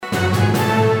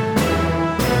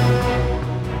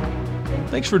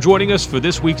Thanks for joining us for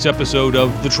this week's episode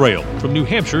of The Trail, from New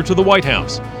Hampshire to the White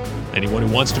House. Anyone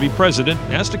who wants to be president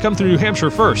has to come through New Hampshire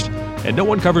first, and no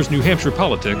one covers New Hampshire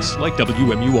politics like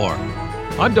WMUR.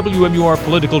 I'm WMUR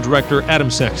Political Director Adam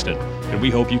Sexton, and we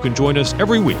hope you can join us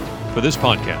every week for this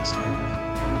podcast.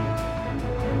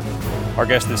 Our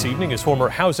guest this evening is former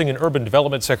Housing and Urban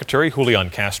Development Secretary Julian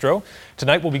Castro.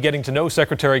 Tonight we'll be getting to know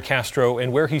Secretary Castro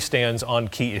and where he stands on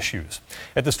key issues.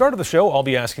 At the start of the show, I'll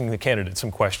be asking the candidates some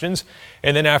questions,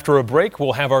 and then after a break,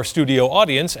 we'll have our studio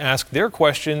audience ask their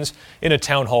questions in a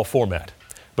town hall format.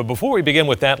 But before we begin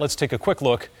with that, let's take a quick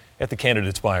look at the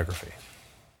candidate's biography.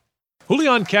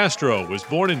 Julian Castro was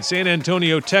born in San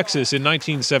Antonio, Texas in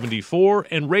 1974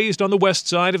 and raised on the west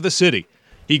side of the city.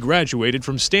 He graduated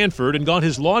from Stanford and got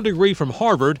his law degree from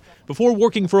Harvard before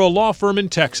working for a law firm in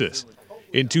Texas.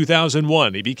 In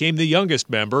 2001, he became the youngest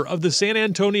member of the San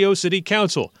Antonio City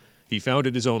Council. He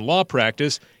founded his own law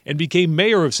practice and became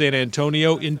mayor of San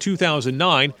Antonio in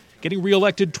 2009, getting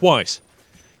reelected twice.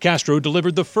 Castro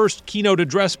delivered the first keynote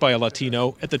address by a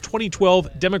Latino at the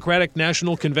 2012 Democratic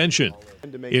National Convention.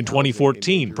 In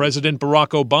 2014, President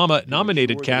Barack Obama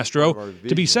nominated Castro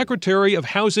to be Secretary of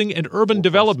Housing and Urban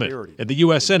Development, and the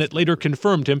U.S. Senate later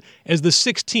confirmed him as the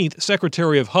 16th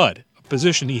Secretary of HUD, a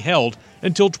position he held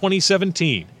until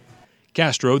 2017.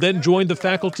 Castro then joined the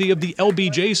faculty of the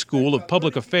LBJ School of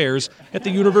Public Affairs at the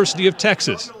University of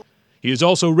Texas. He has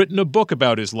also written a book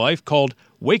about his life called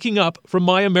Waking Up from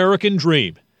My American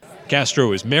Dream.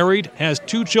 Castro is married, has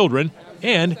 2 children,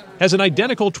 and has an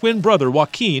identical twin brother,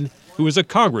 Joaquin, who is a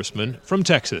congressman from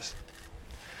Texas.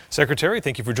 Secretary,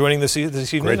 thank you for joining this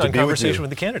evening on Conversation with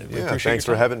the Candidate. Yeah, thanks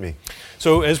for having me.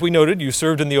 So, as we noted, you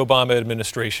served in the Obama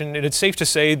administration, and it's safe to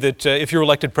say that if you're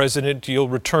elected president, you'll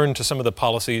return to some of the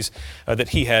policies that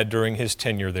he had during his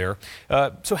tenure there.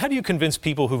 So how do you convince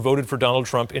people who voted for Donald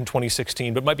Trump in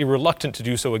 2016 but might be reluctant to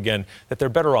do so again that they're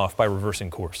better off by reversing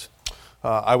course?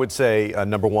 I would say,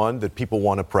 number one, that people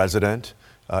want a president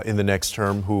in the next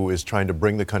term who is trying to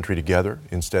bring the country together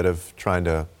instead of trying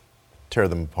to tear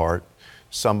them apart.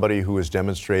 Somebody who has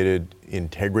demonstrated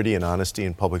integrity and honesty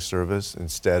in public service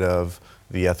instead of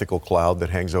the ethical cloud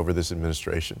that hangs over this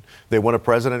administration. They want a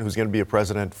president who's going to be a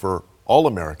president for all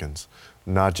Americans,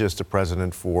 not just a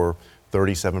president for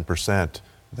 37%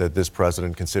 that this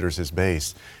president considers his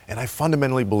base. And I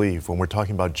fundamentally believe when we're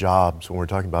talking about jobs, when we're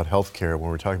talking about health care, when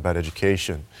we're talking about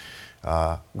education,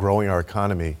 growing our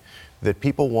economy, that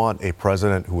people want a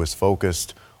president who is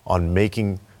focused on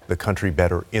making the country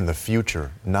better in the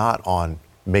future, not on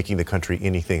making the country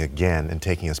anything again and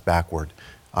taking us backward.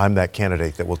 I'm that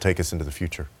candidate that will take us into the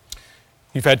future.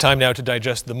 You've had time now to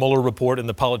digest the Mueller report and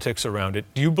the politics around it.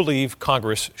 Do you believe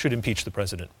Congress should impeach the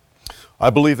president?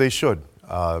 I believe they should.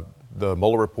 The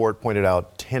Mueller report pointed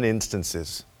out 10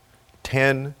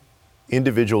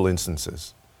 individual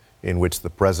instances in which the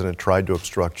president tried to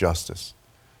obstruct justice.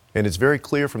 And it's very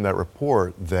clear from that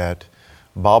report that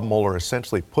Bob Mueller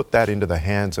essentially put that into the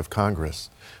hands of Congress.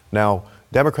 Now,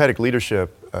 Democratic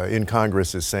leadership in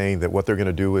Congress is saying that what they're going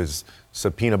to do is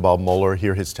subpoena Bob Mueller,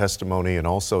 hear his testimony, and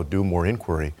also do more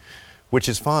inquiry, which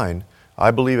is fine.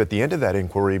 I believe at the end of that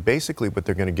inquiry, basically what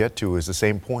they're going to get to is the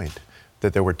same point,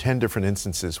 that there were 10 different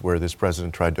instances where this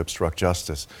president tried to obstruct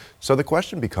justice. So the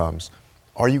question becomes,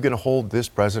 are you going to hold this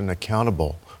president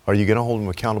accountable? Are you going to hold him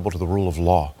accountable to the rule of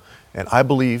law? And I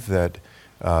believe that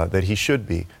he should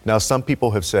be. Now, some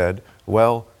people have said,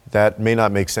 well, that may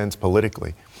not make sense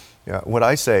politically. What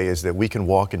I say is that we can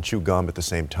walk and chew gum at the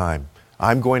same time.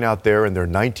 I'm going out there, and there are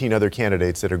 19 other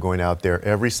candidates that are going out there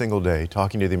every single day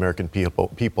talking to the American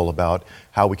people about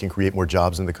how we can create more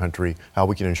jobs in the country, how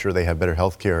we can ensure they have better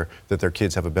health care, that their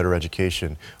kids have a better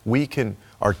education. We can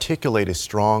articulate a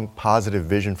strong, positive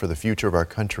vision for the future of our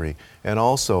country and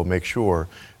also make sure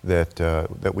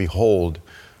that we hold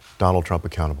Donald Trump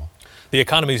accountable. The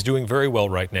economy is doing very well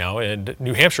right now, and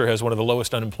New Hampshire has one of the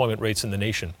lowest unemployment rates in the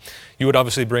nation. You would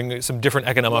obviously bring some different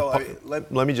economic...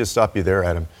 Let me just stop you there,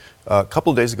 Adam. A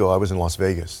couple of days ago, I was in Las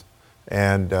Vegas,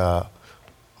 and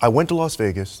I went to Las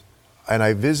Vegas, and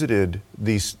I visited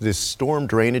this storm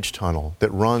drainage tunnel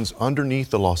that runs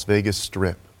underneath the Las Vegas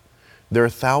Strip. There are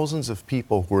thousands of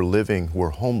people who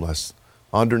are homeless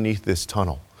underneath this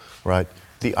tunnel, right?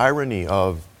 The irony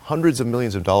of hundreds of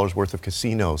millions of dollars worth of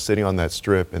casinos sitting on that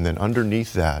strip, and then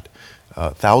underneath that,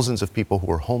 thousands of people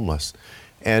who are homeless.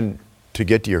 And to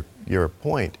get to your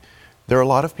point, there are a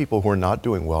lot of people who are not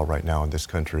doing well right now in this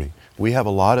country. We have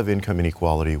a lot of income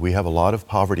inequality. We have a lot of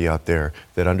poverty out there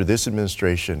that under this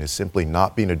administration is simply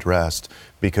not being addressed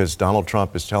because Donald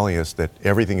Trump is telling us that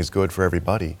everything is good for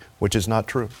everybody, which is not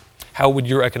true. How would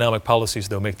your economic policies,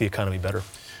 though, make the economy better?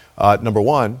 Number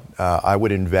one, I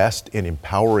would invest in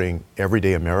empowering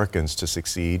everyday Americans to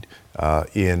succeed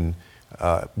in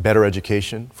better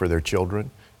education for their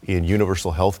children, in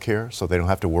universal health care, so they don't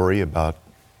have to worry about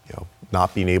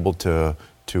not being able to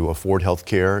afford health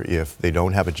care if they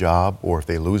don't have a job or if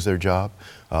they lose their job.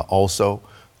 Also,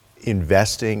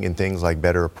 investing in things like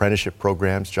better apprenticeship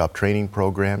programs, job training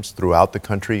programs throughout the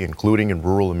country, including in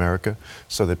rural America,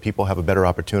 so that people have a better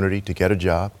opportunity to get a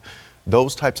job.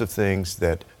 Those types of things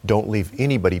that don't leave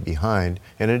anybody behind.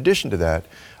 And in addition to that,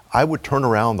 I would turn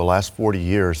around the last 40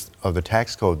 years of the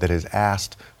tax code that has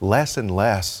asked less and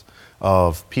less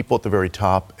of people at the very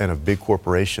top and of big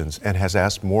corporations, and has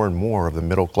asked more and more of the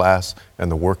middle class and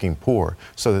the working poor,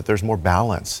 so that there's more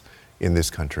balance in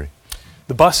this country.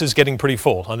 The bus is getting pretty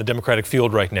full on the Democratic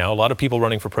field right now. A lot of people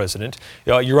running for president.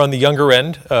 You're on the younger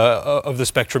end of the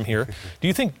spectrum here. Do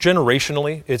you think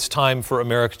generationally it's time for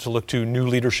America to look to new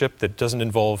leadership that doesn't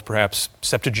involve perhaps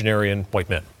septuagenarian white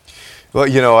men? Well,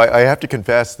 I have to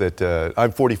confess that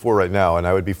I'm 44 right now, and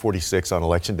I would be 46 on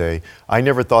Election Day. I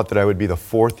never thought that I would be the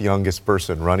fourth youngest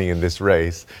person running in this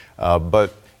race.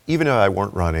 But even if I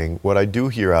weren't running, what I do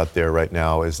hear out there right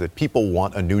now is that people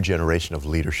want a new generation of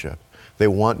leadership. They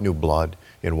want new blood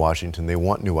in Washington. They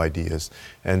want new ideas.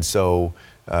 And so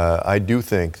I do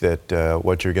think that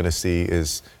what you're going to see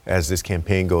is, as this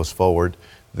campaign goes forward,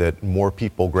 that more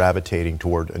people gravitating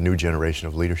toward a new generation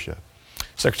of leadership.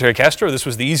 Secretary Castro, this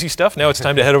was the easy stuff. Now it's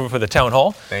time to head over for the town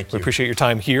hall. Thank you. We appreciate your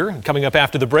time here. And coming up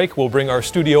after the break, we'll bring our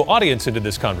studio audience into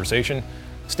this conversation.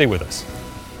 Stay with us.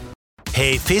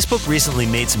 Hey, Facebook recently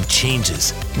made some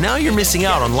changes. Now you're missing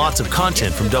out on lots of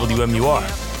content from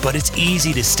WMUR. But it's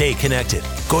easy to stay connected.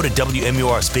 Go to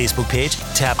WMUR's Facebook page,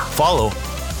 tap follow,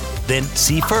 then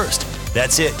see first.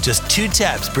 That's it. Just 2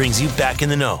 taps brings you back in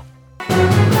the know.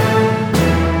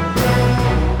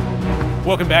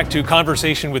 Welcome back to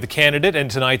Conversation with the Candidate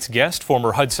and tonight's guest,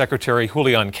 former HUD Secretary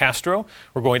Julian Castro.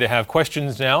 We're going to have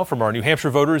questions now from our New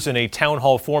Hampshire voters in a town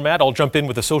hall format. I'll jump in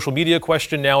with a social media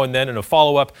question now and then and a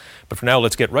follow-up. But for now,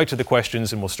 let's get right to the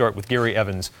questions, and we'll start with Gary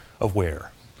Evans of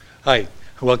Ware. Hi,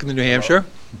 welcome to New Hampshire.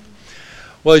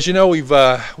 Well, as you know, we've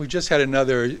just had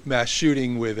another mass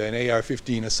shooting with an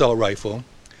AR-15 assault rifle.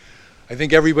 I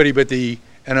think everybody but the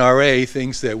NRA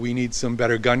thinks that we need some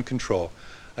better gun control.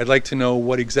 I'd like to know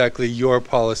what exactly your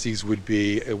policies would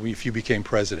be if you became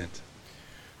president.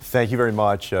 Thank you very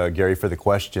much, Gary, for the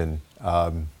question.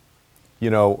 A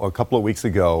couple of weeks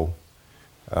ago,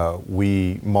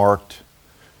 we marked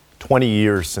 20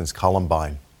 years since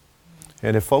Columbine.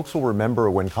 And if folks will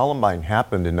remember, when Columbine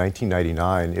happened in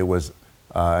 1999, it was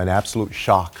an absolute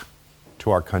shock to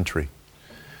our country.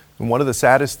 And one of the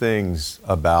saddest things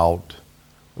about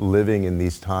living in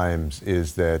these times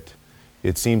is that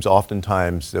it seems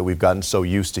oftentimes that we've gotten so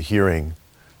used to hearing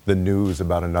the news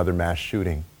about another mass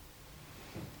shooting.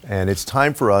 And it's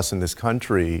time for us in this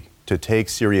country to take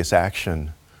serious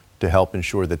action to help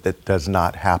ensure that that does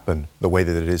not happen the way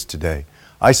that it is today.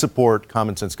 I support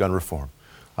common sense gun reform.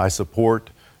 I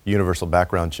support universal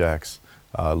background checks,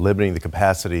 limiting the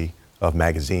capacity of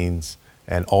magazines,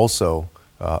 and also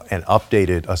an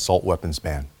updated assault weapons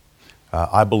ban.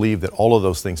 I believe that all of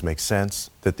those things make sense,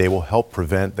 that they will help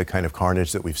prevent the kind of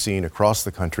carnage that we've seen across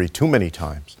the country too many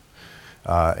times.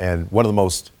 And one of the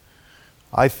most,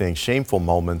 I think, shameful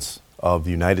moments of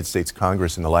the United States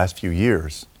Congress in the last few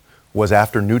years was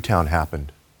after Newtown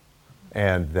happened,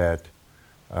 and that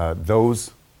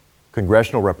those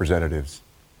congressional representatives,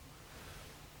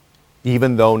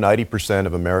 even though 90%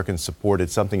 of Americans supported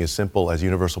something as simple as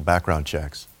universal background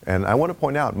checks, and I want to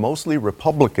point out, mostly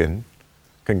Republican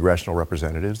congressional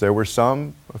representatives. There were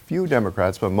a few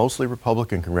Democrats, but mostly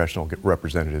Republican congressional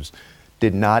representatives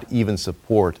did not even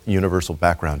support universal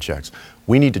background checks.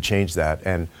 We need to change that.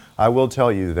 And I will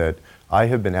tell you that I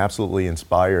have been absolutely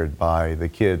inspired by the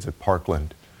kids at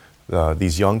Parkland,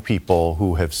 these young people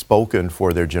who have spoken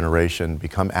for their generation,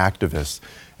 become activists.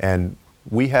 And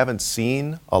we haven't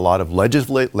seen a lot of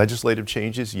legislative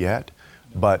changes yet,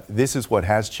 but this is what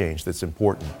has changed that's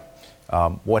important.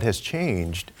 What has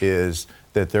changed is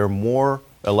that there are more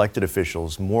elected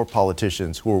officials, more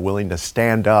politicians who are willing to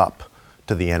stand up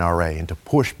to the NRA and to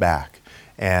push back.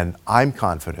 And I'm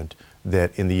confident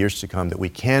that in the years to come that we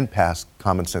can pass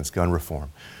common sense gun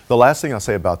reform. The last thing I'll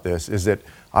say about this is that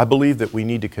I believe that we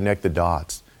need to connect the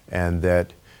dots and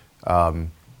that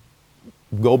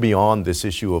go beyond this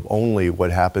issue of only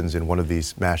what happens in one of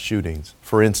these mass shootings.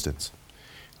 For instance,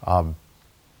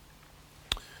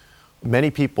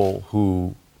 many people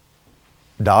who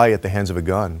die at the hands of a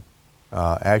gun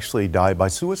actually die by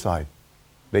suicide.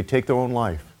 They take their own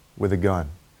life with a gun.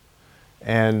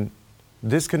 And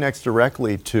this connects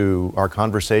directly to our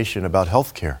conversation about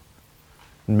health care,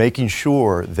 making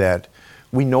sure that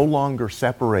we no longer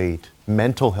separate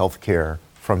mental health care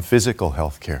from physical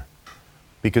health care.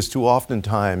 Because too often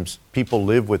times people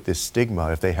live with this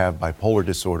stigma if they have bipolar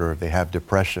disorder, if they have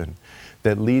depression,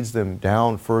 that leads them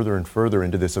down further and further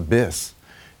into this abyss,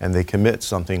 and they commit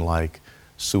something like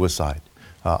suicide.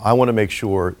 I want to make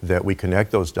sure that we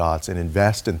connect those dots and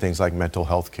invest in things like mental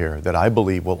health care that I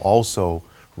believe will also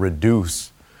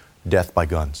reduce death by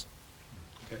guns.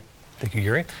 Okay. Thank you,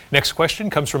 Gary. Next question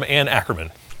comes from Ann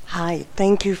Ackerman. Hi,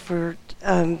 thank you for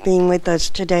being with us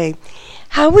today.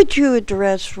 How would you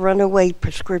address runaway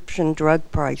prescription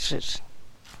drug prices?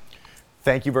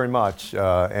 Thank you very much,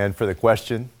 Ann, for the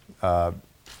question.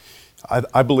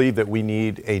 I believe that we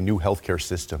need a new healthcare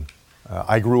system.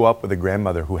 I grew up with a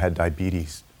grandmother who had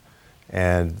diabetes,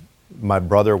 and my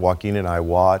brother Joaquin and I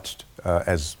watched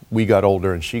as we got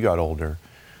older and she got older.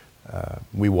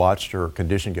 We watched her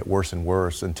condition get worse and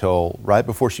worse until right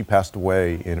before she passed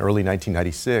away in early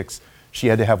 1996, she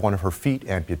had to have one of her feet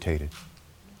amputated,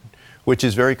 which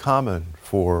is very common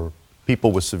for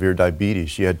people with severe diabetes.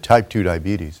 She had type 2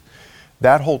 diabetes.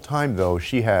 That whole time, though,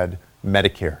 she had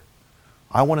Medicare.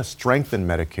 I want to strengthen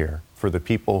Medicare for the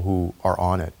people who are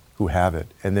on it, who have it,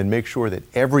 and then make sure that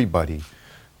everybody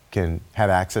can have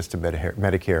access to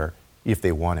Medicare if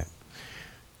they want it.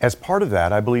 As part of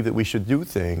that, I believe that we should do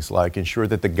things like ensure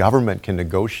that the government can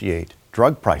negotiate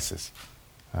drug prices,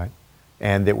 right?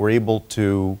 And that we're able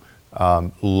to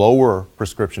lower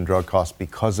prescription drug costs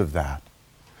because of that.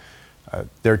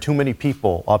 There are too many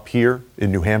people up here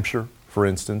in New Hampshire, for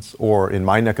instance, or in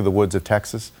my neck of the woods of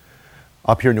Texas,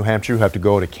 up here in New Hampshire, who have to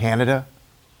go to Canada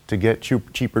to get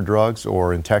cheaper drugs,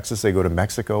 or in Texas, they go to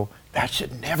Mexico. That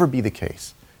should never be the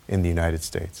case in the United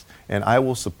States. And I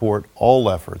will support all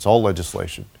efforts, all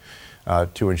legislation,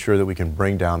 to ensure that we can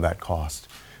bring down that cost.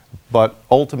 But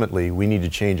ultimately, we need to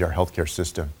change our healthcare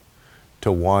system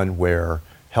to one where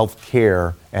health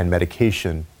care and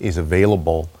medication is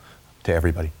available to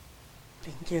everybody.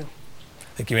 Thank you.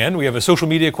 Thank you, Ann. We have a social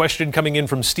media question coming in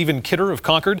from Stephen Kidder of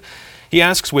Concord. He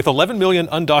asks, with 11 million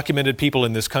undocumented people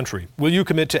in this country, will you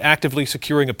commit to actively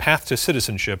securing a path to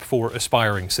citizenship for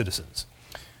aspiring citizens?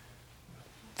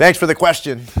 Thanks for the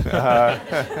question,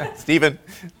 Stephen.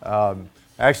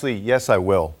 Actually, yes, I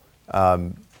will.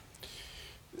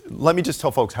 Let me just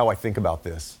tell folks how I think about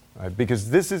this, right? Because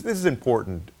this is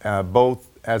important, both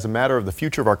as a matter of the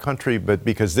future of our country, but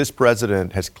because this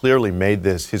president has clearly made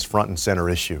this his front and center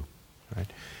issue. Right?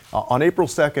 On April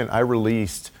 2nd, I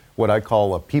released what I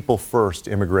call a People First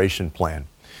immigration plan.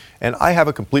 And I have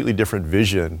a completely different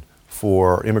vision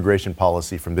for immigration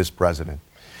policy from this president.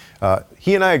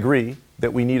 He and I agree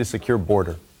that we need a secure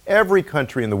border. Every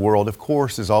country in the world, of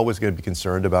course, is always going to be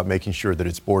concerned about making sure that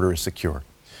its border is secure.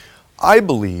 I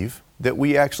believe that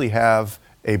we actually have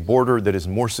a border that is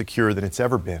more secure than it's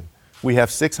ever been. We have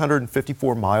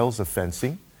 654 miles of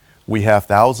fencing. We have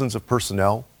thousands of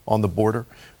personnel on the border.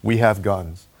 We have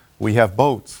guns. We have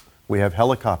boats. We have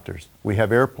helicopters. We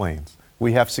have airplanes.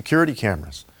 We have security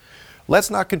cameras. Let's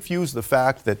not confuse the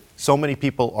fact that so many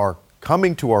people are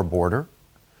coming to our border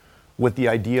with the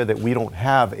idea that we don't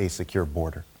have a secure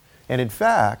border. And in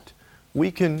fact,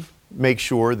 we can make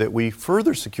sure that we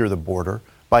further secure the border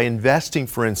by investing,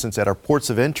 for instance, at our ports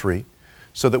of entry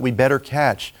so that we better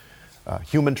catch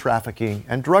human trafficking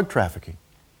and drug trafficking.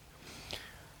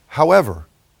 However,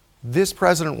 this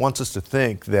president wants us to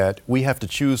think that we have to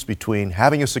choose between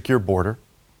having a secure border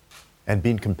and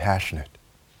being compassionate.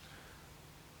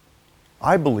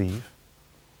 I believe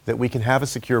that we can have a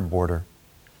secure border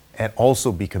and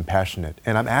also be compassionate.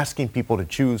 And I'm asking people to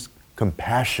choose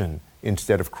compassion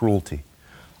instead of cruelty.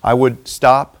 I would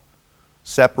stop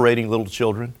separating little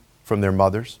children from their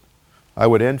mothers. I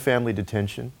would end family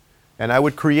detention. And I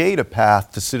would create a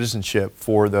path to citizenship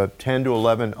for the 10 to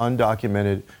 11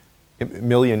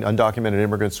 million undocumented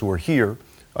immigrants who are here,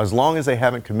 as long as they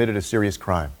haven't committed a serious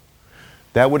crime.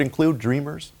 That would include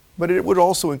dreamers, but it would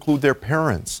also include their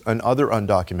parents and other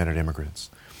undocumented immigrants.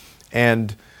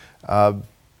 And I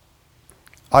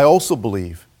also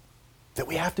believe that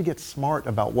we have to get smart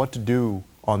about what to do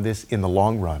on this in the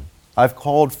long run. I've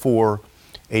called for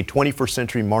a 21st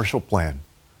century Marshall Plan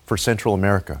for Central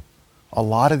America. A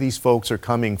lot of these folks are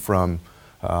coming from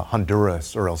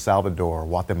Honduras or El Salvador or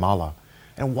Guatemala.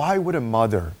 And why would a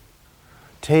mother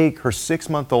take her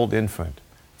 6-month-old infant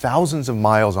thousands of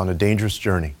miles on a dangerous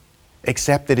journey,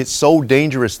 except that it's so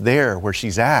dangerous there where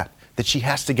she's at that she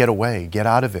has to get away, get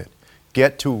out of it,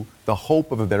 get to the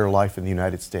hope of a better life in the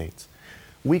United States?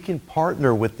 We can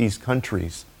partner with these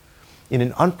countries in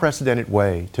an unprecedented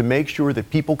way to make sure that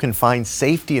people can find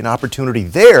safety and opportunity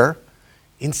there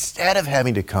instead of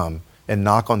having to come and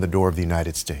knock on the door of the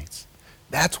United States.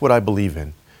 That's what I believe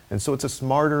in. And so it's a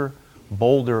smarter,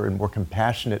 bolder, and more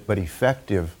compassionate but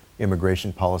effective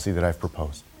immigration policy that I've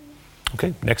proposed.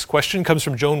 Okay, next question comes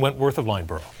from Joan Wentworth of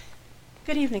Lineborough.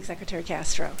 Good evening, Secretary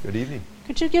Castro. Good evening.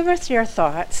 Could you give us your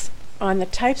thoughts on the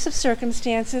types of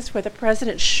circumstances where the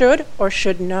President should or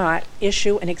should not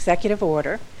issue an executive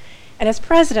order? And as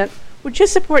President, would you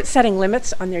support setting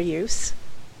limits on their use?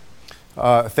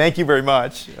 Thank you very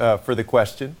much for the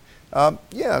question.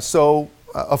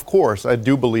 Of course, I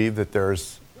do believe that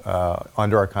there's,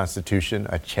 under our Constitution,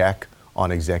 a check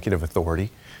on executive authority.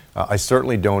 I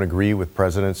certainly don't agree with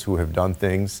presidents who have done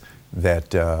things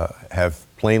that have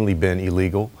plainly been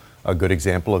illegal. A good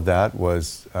example of that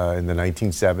was in the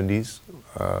 1970s,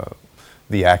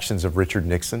 the actions of Richard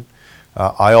Nixon.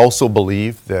 I also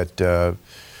believe that the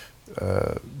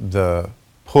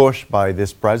push by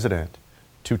this president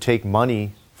to take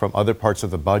money from other parts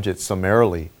of the budget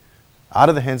summarily out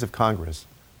of the hands of Congress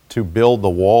to build the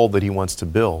wall that he wants to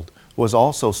build was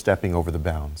also stepping over the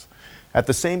bounds. At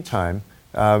the same time,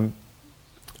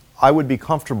 I would be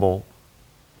comfortable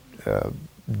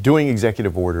doing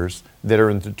executive orders that are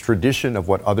in the tradition of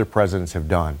what other presidents have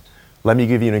done. Let me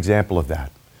give you an example of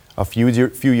that. A few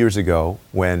years ago,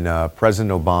 when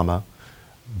President Obama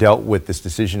dealt with this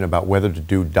decision about whether to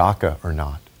do DACA or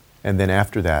not, and then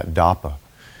after that, DAPA,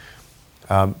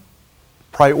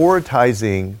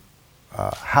 prioritizing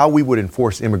how we would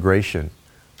enforce immigration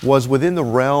was within the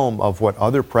realm of what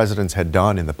other presidents had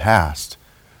done in the past,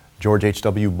 George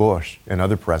H.W. Bush and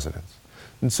other presidents.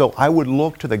 And so I would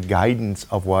look to the guidance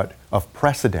of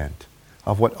precedent,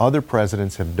 of what other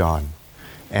presidents have done,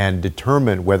 and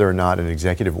determine whether or not an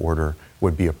executive order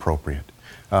would be appropriate.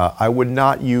 I would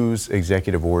not use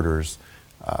executive orders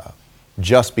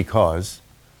just because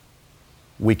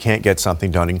we can't get something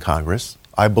done in Congress.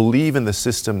 I believe in the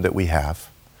system that we have.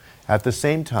 At the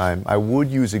same time, I would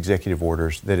use executive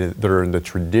orders that are in the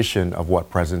tradition of what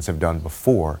presidents have done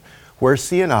before, where I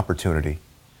see an opportunity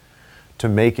to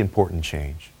make important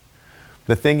change.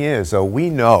 The thing is, we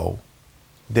know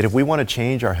that if we want to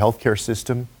change our healthcare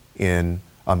system in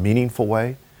a meaningful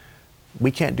way,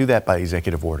 we can't do that by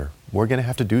executive order. We're going to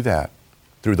have to do that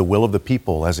through the will of the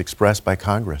people as expressed by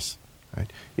Congress. Right?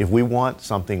 If we want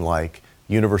something like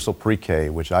universal pre-K,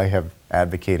 which I have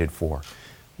advocated for,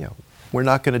 we're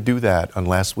not going to do that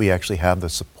unless we actually have the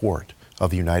support of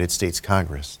the United States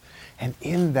Congress. And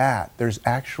in that, there's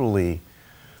actually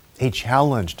a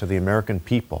challenge to the American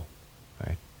people,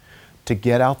 right, to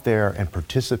get out there and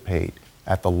participate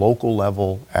at the local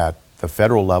level, at the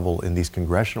federal level in these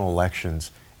congressional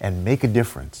elections and make a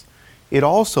difference. It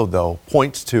also, though,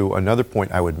 points to another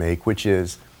point I would make, which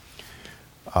is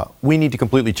we need to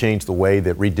completely change the way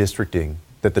that redistricting,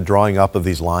 that the drawing up of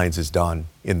these lines is done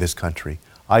in this country.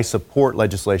 I support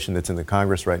legislation that's in the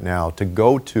Congress right now to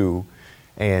go to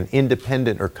an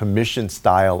independent or commission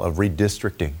style of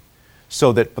redistricting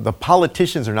so that the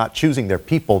politicians are not choosing their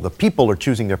people, the people are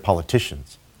choosing their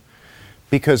politicians.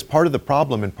 Because part of the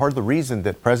problem and part of the reason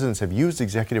that presidents have used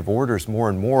executive orders more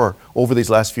and more over these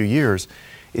last few years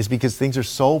is because things are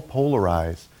so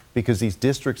polarized, because these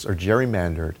districts are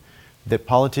gerrymandered, that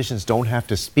politicians don't have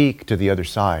to speak to the other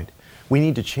side. We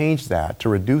need to change that to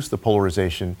reduce the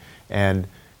polarization and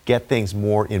get things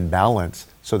more in balance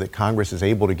so that Congress is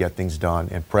able to get things done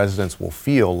and presidents will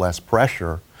feel less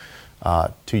pressure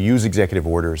to use executive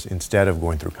orders instead of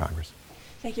going through Congress.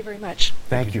 Thank you very much.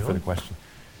 Thank you for the question.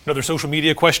 Another social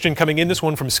media question coming in, this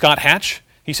one from Scott Hatch.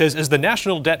 He says, as the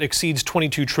national debt exceeds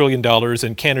 $22 trillion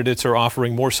and candidates are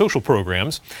offering more social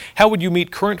programs, how would you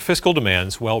meet current fiscal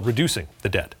demands while reducing the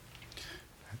debt?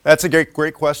 That's a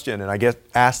great question, and I get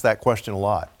asked that question a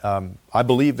lot. I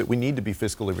believe that we need to be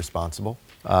fiscally responsible.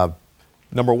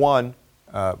 Number one,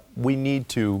 we need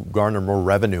to garner more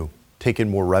revenue, take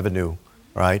in more revenue,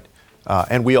 right?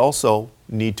 And we also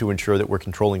need to ensure that we're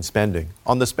controlling spending.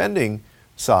 On the spending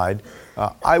side,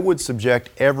 I would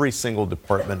subject every single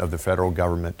department of the federal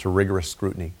government to rigorous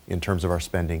scrutiny in terms of our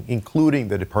spending, including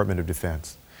the Department of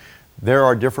Defense. There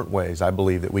are different ways, I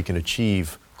believe, that we can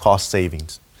achieve cost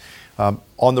savings.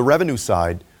 On the revenue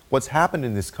side, what's happened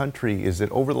in this country is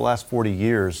that over the last 40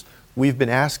 years, we've been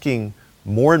asking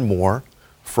more and more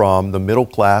from the middle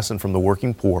class and from the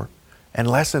working poor, and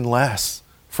less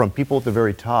from people at the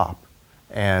very top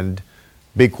and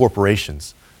big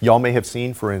corporations. Y'all may have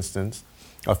seen, for instance,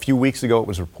 a few weeks ago it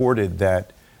was reported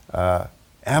that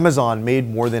Amazon made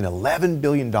more than $11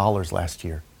 billion last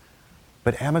year,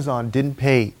 but Amazon didn't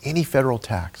pay any federal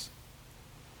tax.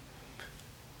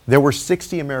 There were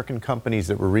 60 American companies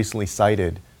that were recently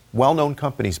cited, well-known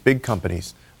companies, big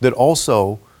companies, that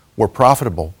also were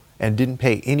profitable and didn't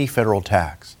pay any federal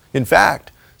tax. In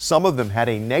fact, some of them had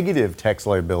a negative tax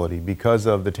liability because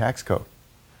of the tax code.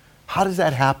 How does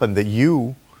that happen that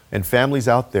you and families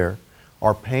out there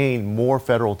are paying more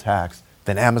federal tax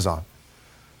than Amazon?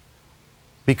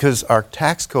 Because our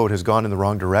tax code has gone in the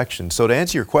wrong direction. So to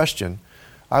answer your question,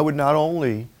 I would not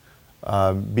only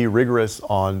be rigorous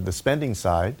on the spending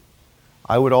side,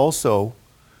 I would also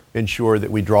ensure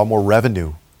that we draw more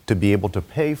revenue to be able to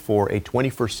pay for a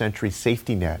 21st century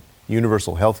safety net,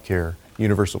 universal health care,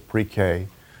 universal pre-K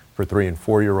for 3 and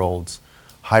 4-year-olds,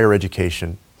 higher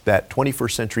education, that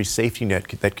 21st century safety net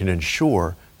that can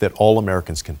ensure that all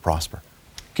Americans can prosper.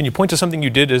 Can you point to something you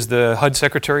did as the HUD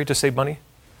secretary to save money?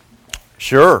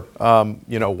 Sure.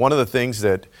 One of the things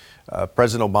that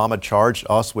President Obama charged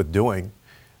us with doing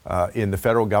in the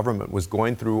federal government was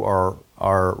going through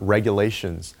our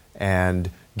regulations and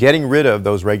getting rid of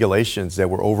those regulations that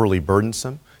were overly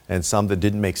burdensome and some that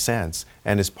didn't make sense.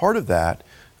 And as part of that,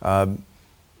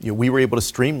 we were able to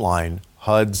streamline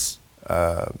HUD's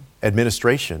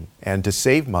administration and to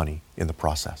save money in the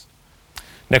process.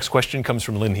 Next question comes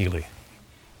from Lynn Healy.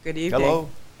 Good evening.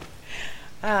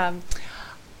 Hello.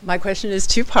 My question is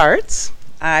 2 parts.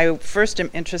 I first am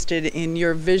interested in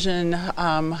your vision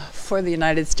for the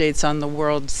United States on the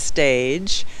world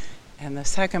stage. And the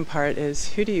second part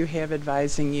is, who do you have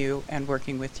advising you and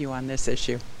working with you on this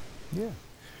issue? Yeah.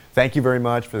 Thank you very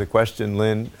much for the question,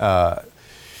 Lynn.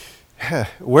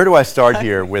 Where do I start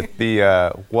here with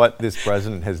the what this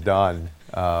president has done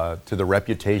to the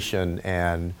reputation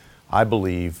and, I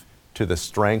believe, to the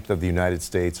strength of the United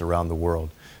States around the world?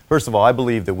 First of all, I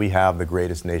believe that we have the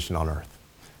greatest nation on earth.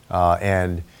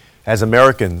 And as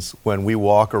Americans, when we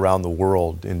walk around the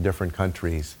world in different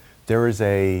countries, there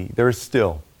is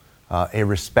still a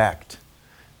respect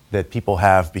that people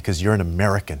have because you're an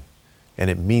American and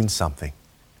it means something,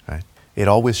 right? It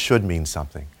always should mean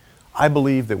something. I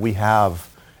believe that we have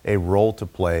a role to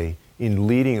play in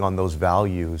leading on those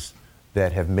values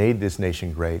that have made this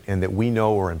nation great and that we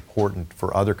know are important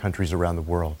for other countries around the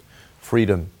world: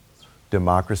 freedom,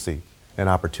 democracy, and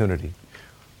opportunity.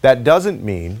 That doesn't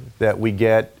mean that we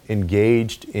get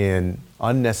engaged in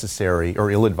unnecessary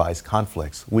or ill-advised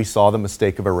conflicts. We saw the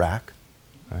mistake of Iraq.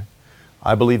 Right?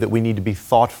 I believe that we need to be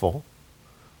thoughtful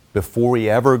before we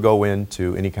ever go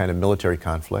into any kind of military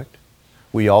conflict.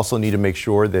 We also need to make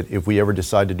sure that if we ever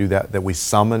decide to do that, that we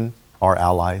summon our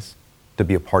allies to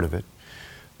be a part of it.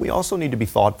 We also need to be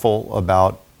thoughtful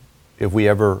about if we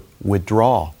ever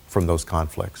withdraw from those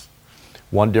conflicts.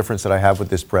 One difference that I have with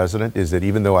this president is that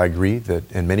even though I agree that,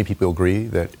 and many people agree,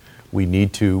 that we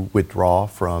need to withdraw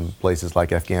from places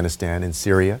like Afghanistan and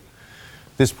Syria,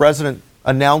 this president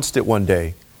announced it one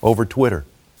day over Twitter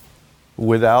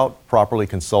without properly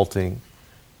consulting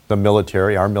the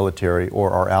military, our military,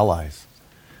 or our allies.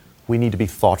 We need to be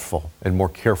thoughtful and more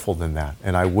careful than that,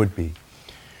 and I would be.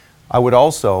 I would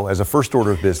also, as a first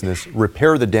order of business,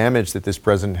 repair the damage that this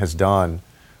president has done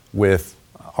with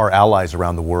our allies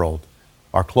around the world,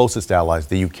 our closest allies,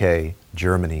 the UK,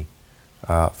 Germany,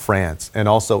 France, and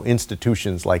also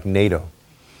institutions like NATO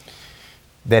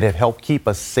that have helped keep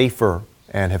us safer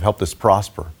and have helped us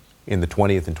prosper in the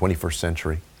 20th and 21st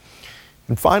century.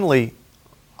 And finally,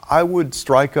 I would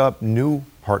strike up new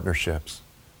partnerships.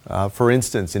 For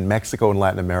instance, in Mexico and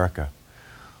Latin America,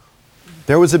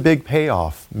 there was a big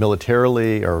payoff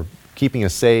militarily or keeping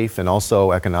us safe and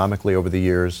also economically over the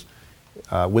years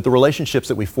with the relationships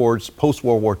that we forged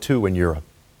post-World War II in Europe.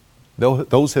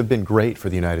 Those have been great for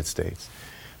the United States.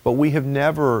 But we have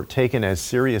never taken as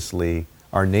seriously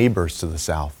our neighbors to the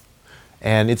south.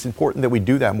 And it's important that we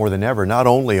do that more than ever, not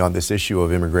only on this issue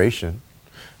of immigration,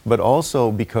 but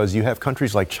also because you have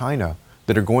countries like China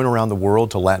that are going around the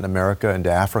world to Latin America and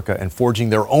to Africa and forging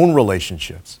their own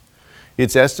relationships.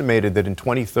 It's estimated that in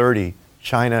 2030,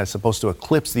 China is supposed to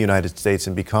eclipse the United States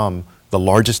and become the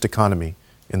largest economy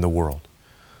in the world.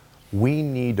 We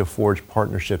need to forge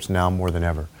partnerships now more than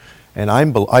ever. And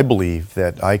I believe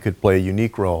that I could play a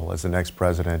unique role as the next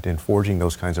president in forging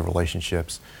those kinds of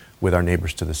relationships with our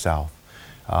neighbors to the south.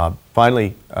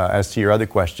 Finally, as to your other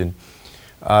question,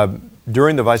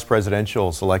 during the vice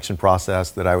presidential selection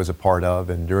process that I was a part of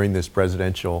and during this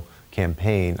presidential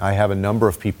campaign, I have a number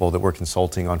of people that we're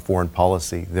consulting on foreign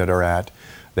policy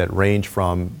that range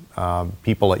from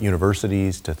people at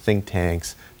universities to think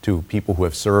tanks to people who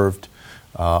have served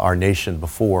our nation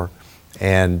before.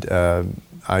 And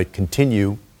I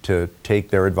continue to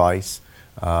take their advice,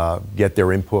 get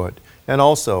their input, and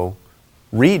also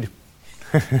read.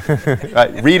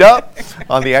 Read up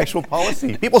on the actual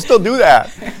policy. People still do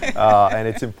that. And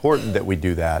it's important that we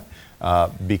do that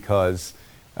because,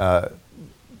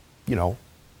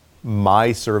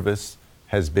 my service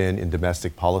has been in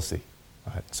domestic policy.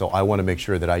 So I want to make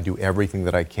sure that I do everything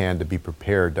that I can to be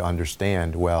prepared to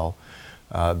understand well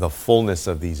the fullness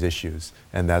of these issues,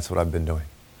 and that's what I've been doing.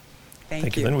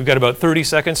 Thank you. Lynn. We've got about 30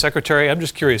 seconds. Secretary, I'm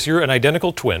just curious, you're an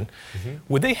identical twin.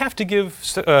 Would they have to give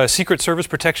Secret Service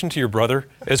protection to your brother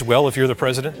as well if you're the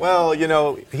president? Well, you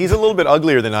know, he's a little bit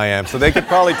uglier than I am, so they could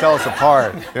probably tell us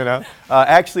apart, you know.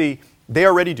 Actually, they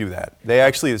already do that.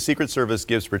 The Secret Service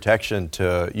gives protection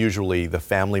to usually the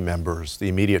family members, the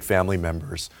immediate family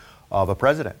members of a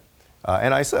president.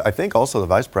 And I think also the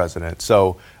vice president.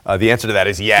 So the answer to that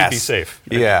is yes. Keep be safe.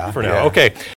 Yeah. For now. Yeah.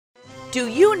 Okay. Do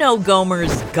you know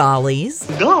Gomer's Gollies?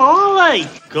 Golly,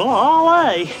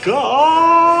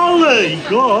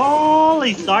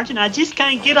 Sergeant, I just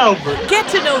can't get over it. Get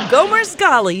to know Gomer's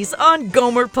Gollies on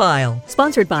Gomer Pyle.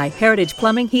 Sponsored by Heritage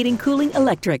Plumbing, Heating, Cooling,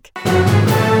 Electric.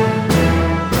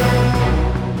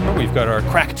 We've got our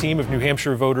crack team of New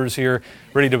Hampshire voters here,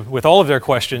 ready to, with all of their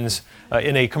questions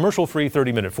in a commercial-free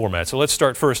 30-minute format. So let's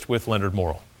start first with Leonard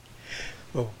Morrill.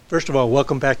 Well, first of all,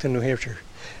 welcome back to New Hampshire.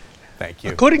 Thank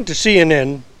you. According to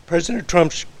CNN, President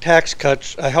Trump's tax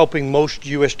cuts are helping most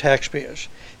U.S. taxpayers.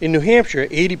 In New Hampshire,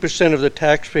 80% of the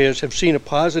taxpayers have seen a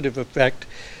positive effect.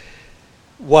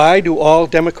 Why do all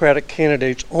Democratic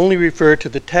candidates only refer to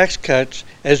the tax cuts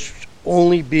as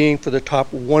only being for the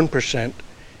top 1%?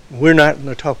 We're not in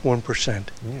the top 1%.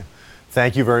 Yeah.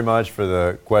 Thank you very much for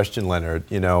the question, Leonard.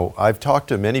 You know, I've talked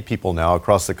to many people now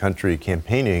across the country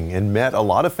campaigning and met a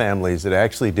lot of families that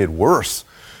actually did worse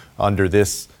under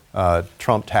this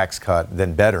Trump tax cut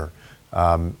than better.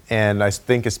 And I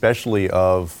think especially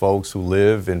of folks who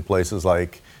live in places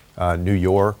like New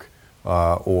York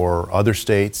or other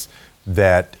states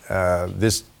that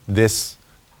this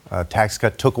tax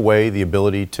cut took away the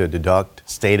ability to deduct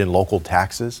state and local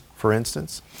taxes, for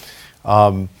instance.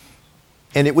 And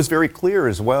it was very clear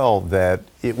as well that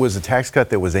it was a tax cut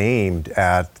that was aimed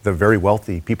at the very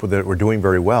wealthy, people that were doing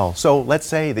very well. So let's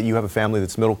say that you have a family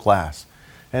that's middle class.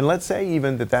 And let's say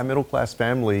even that middle class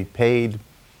family paid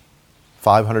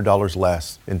 $500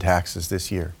 less in taxes this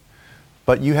year.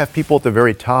 But you have people at the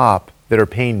very top that are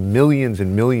paying millions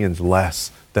and millions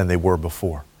less than they were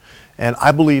before. And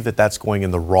I believe that that's going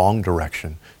in the wrong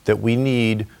direction, that we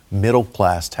need middle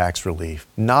class tax relief,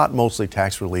 not mostly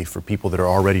tax relief for people that are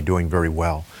already doing very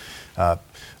well.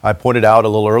 I pointed out a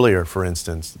little earlier, for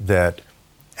instance, that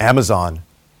Amazon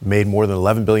made more than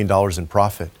 $11 billion in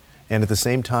profit. And at the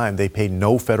same time, they paid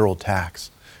no federal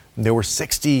tax. And there were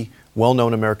 60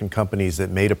 well-known American companies that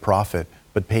made a profit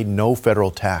but paid no federal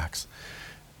tax.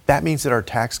 That means that our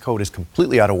tax code is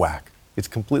completely out of whack. It's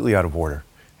completely out of order.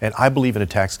 And I believe in a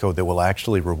tax code that will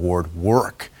actually reward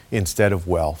work instead of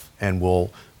wealth and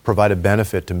will provide a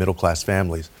benefit to middle-class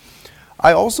families.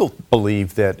 I also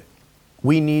believe that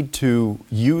we need to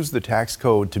use the tax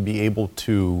code to be able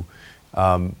to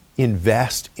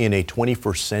invest in a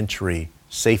 21st century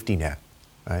safety net,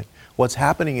 right? What's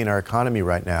happening in our economy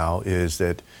right now is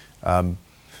that more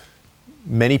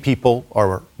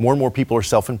and more people are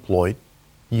self-employed.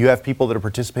 You have people that are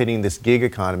participating in this gig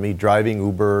economy, driving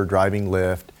Uber, driving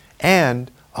Lyft,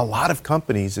 and a lot of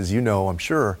companies, as you know, I'm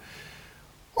sure,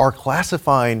 are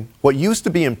classifying what used to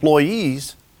be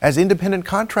employees as independent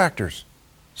contractors.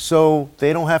 So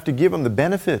they don't have to give them the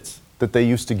benefits that they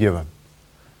used to give them.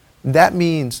 That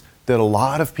means that a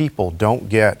lot of people don't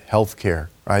get health care,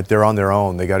 right? They're on their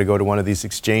own. They got to go to one of these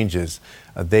exchanges.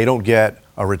 They don't get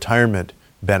a retirement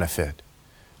benefit.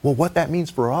 Well, what that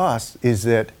means for us is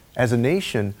that as a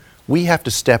nation, we have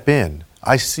to step in.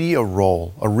 I see a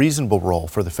role, a reasonable role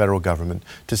for the federal government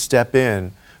to step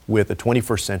in with a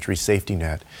 21st century safety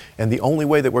net. And the only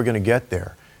way that we're going to get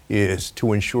there is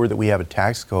to ensure that we have a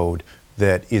tax code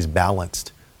that is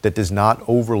balanced, that does not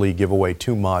overly give away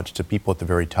too much to people at the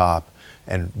very top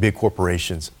and big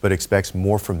corporations, but expects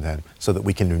more from them so that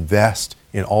we can invest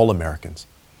in all Americans.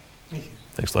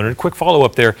 Thanks, Leonard. Quick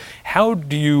follow-up there. How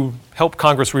do you help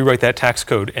Congress rewrite that tax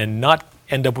code and not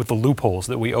end up with the loopholes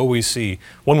that we always see,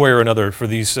 one way or another, for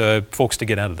these folks to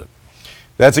get out of it?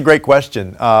 That's a great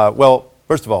question. Well,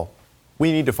 first of all,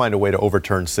 we need to find a way to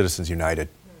overturn Citizens United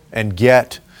and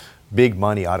get big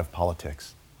money out of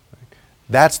politics.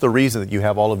 That's the reason that you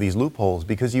have all of these loopholes,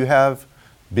 because you have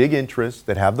big interests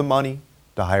that have the money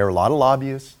to hire a lot of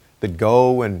lobbyists that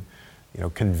go and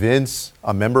convince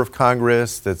a member of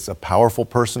Congress that's a powerful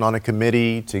person on a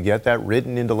committee to get that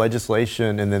written into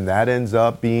legislation, and then that ends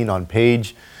up being on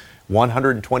page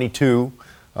 122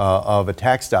 of a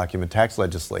tax document, tax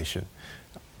legislation.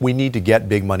 We need to get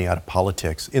big money out of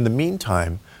politics. In the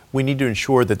meantime, we need to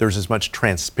ensure that there's as much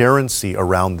transparency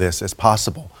around this as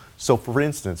possible. So, for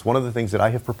instance, one of the things that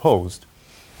I have proposed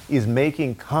is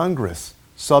making Congress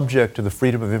subject to the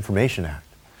Freedom of Information Act.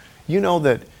 You know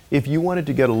that if you wanted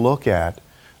to get a look at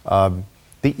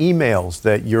the emails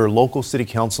that your local city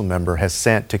council member has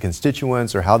sent to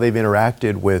constituents or how they've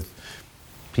interacted with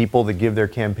people that give their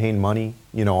campaign money,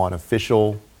 on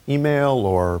official email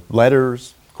or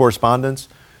letters, correspondence,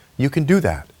 you can do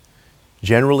that.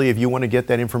 Generally, if you want to get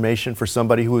that information for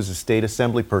somebody who is a state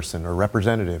assembly person or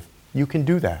representative, you can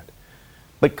do that.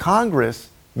 But Congress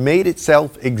made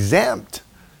itself exempt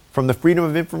from the Freedom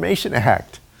of Information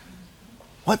Act.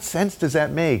 What sense does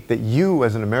that make, that you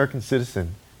as an American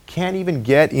citizen can't even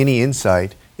get any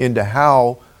insight into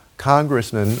how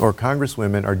congressmen or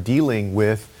congresswomen are dealing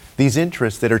with these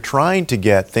interests that are trying to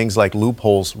get things like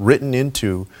loopholes written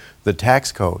into the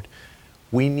tax code?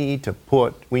 We need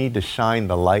to shine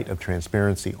the light of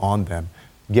transparency on them,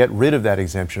 get rid of that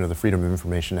exemption of the Freedom of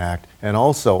Information Act, and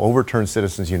also overturn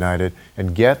Citizens United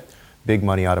and get big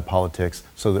money out of politics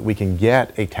so that we can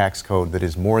get a tax code that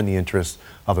is more in the interest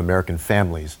of American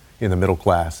families in the middle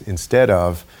class instead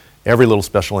of every little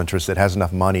special interest that has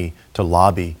enough money to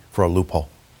lobby for a loophole.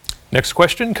 Next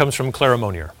question comes from Clara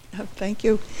Monier. Thank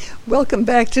you. Welcome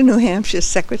back to New Hampshire,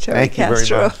 Secretary Castro. Thank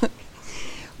you very much.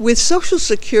 With Social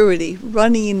Security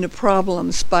running into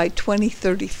problems by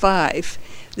 2035,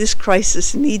 this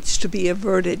crisis needs to be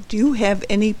averted. Do you have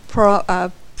any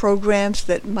programs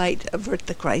that might avert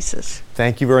the crisis?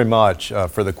 Thank you very much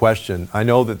for the question. I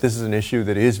know that this is an issue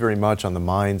that is very much on the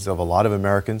minds of a lot of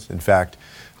Americans. In fact,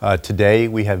 today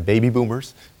we have baby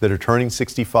boomers that are turning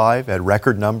 65 at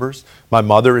record numbers. My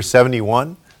mother is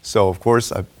 71, so of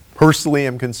course I personally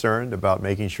am concerned about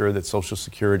making sure that Social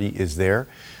Security is there.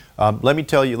 Let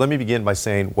me begin by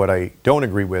saying what I don't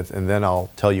agree with, and then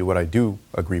I'll tell you what I do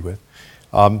agree with.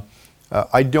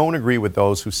 I don't agree with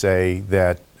those who say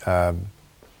that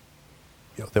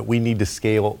that we need to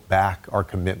scale back our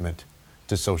commitment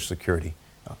to Social Security.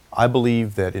 I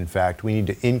believe that, in fact, we need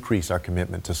to increase our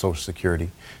commitment to Social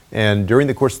Security. And during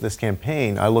the course of this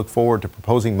campaign, I look forward to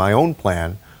proposing my own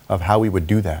plan of how we would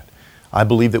do that. I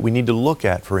believe that we need to look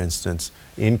at, for instance,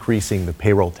 increasing the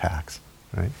payroll tax,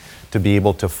 right, to be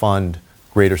able to fund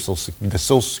the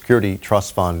Social Security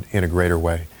Trust Fund in a greater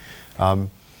way.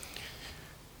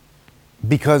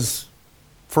 Because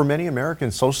for many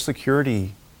Americans, Social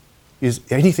Security is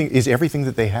everything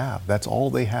that they have. That's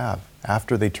all they have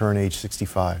after they turn age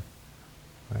 65.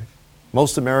 Right?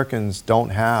 Most Americans don't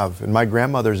have, and my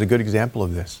grandmother is a good example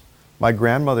of this. My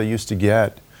grandmother used to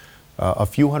get a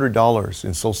few $100s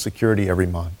in Social Security every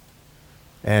month.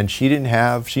 And she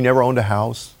never owned a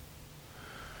house.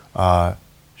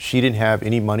 She didn't have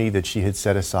any money that she had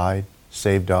set aside,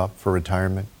 saved up for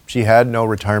retirement. She had no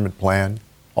retirement plan.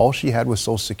 All she had was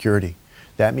Social Security.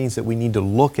 That means that we need to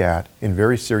look at, in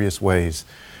very serious ways,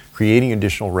 creating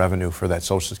additional revenue for that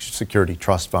Social Security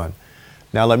Trust Fund.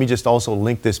 Now, let me just also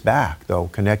link this back, though,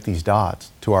 connect these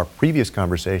dots to our previous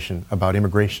conversation about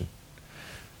immigration.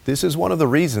 This is one of the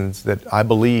reasons that I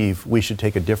believe we should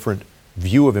take a different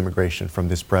view of immigration from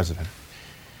this president.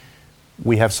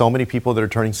 We have so many people that are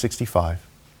turning 65.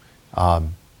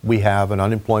 We have an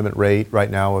unemployment rate right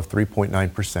now of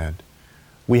 3.9%.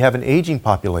 We have an aging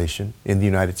population in the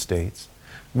United States.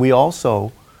 We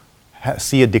also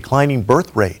see a declining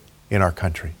birth rate in our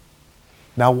country.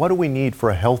 Now, what do we need for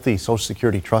a healthy Social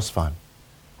Security Trust Fund?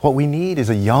 What we need is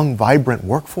a young, vibrant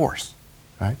workforce,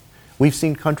 right? We've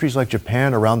seen countries like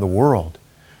Japan around the world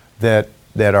that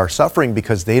are suffering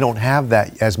because they don't have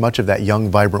as much of that young,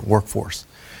 vibrant workforce.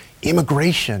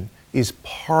 Immigration is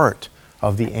part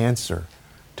of the answer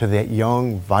to that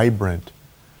young, vibrant,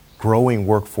 growing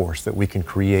workforce that we can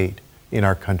create in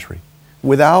our country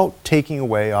without taking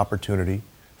away opportunity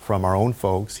from our own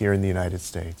folks here in the United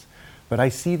States. But I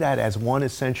see that as one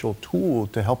essential tool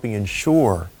to helping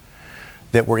ensure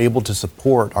that we're able to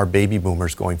support our baby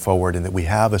boomers going forward and that we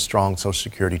have a strong Social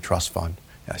Security Trust Fund.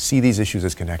 I see these issues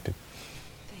as connected.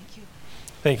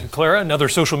 Thank you, Clara. Another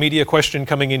social media question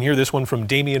coming in here, this one from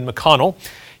Damian McConnell.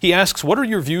 He asks, what are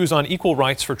your views on equal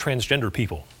rights for transgender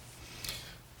people?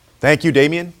 Thank you,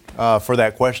 Damian, for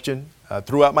that question.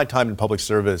 Throughout my time in public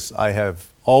service, I have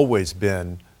always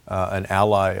been an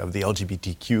ally of the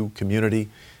LGBTQ community.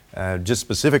 Just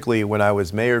specifically, when I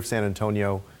was mayor of San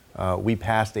Antonio, we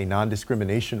passed a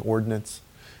non-discrimination ordinance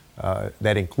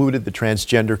that included the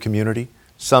transgender community.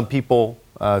 Some people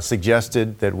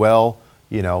suggested that, well,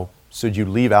 should you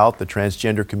leave out the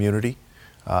transgender community?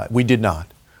 We did not.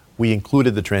 We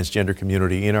included the transgender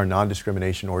community in our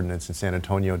non-discrimination ordinance in San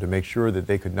Antonio to make sure that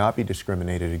they could not be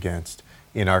discriminated against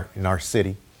in our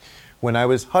city. When I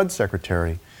was HUD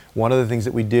secretary, one of the things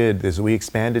that we did is we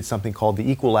expanded something called the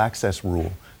Equal Access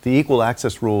Rule. The Equal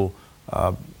Access Rule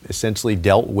essentially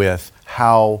dealt with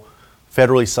how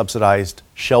federally subsidized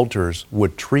shelters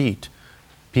would treat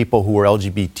people who were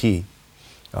LGBT,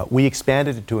 we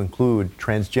expanded it to include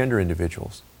transgender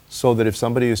individuals, so that if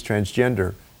somebody is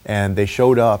transgender and they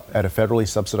showed up at a federally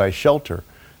subsidized shelter,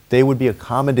 they would be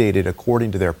accommodated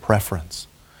according to their preference.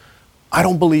 I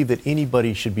don't believe that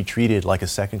anybody should be treated like a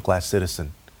second-class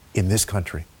citizen in this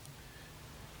country.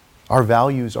 Our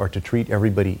values are to treat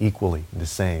everybody equally the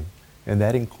same, and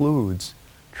that includes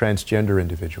transgender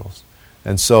individuals.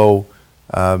 And so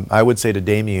I would say to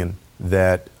Damien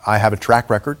that I have a track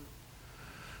record.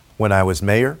 When I was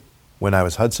mayor, when I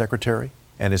was HUD secretary,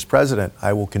 and as president,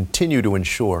 I will continue to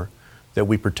ensure that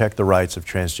we protect the rights of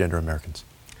transgender Americans.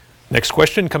 Next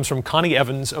question comes from Connie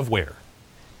Evans of Ware.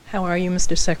 How are you,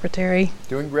 Mr. Secretary?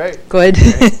 Doing great. Good.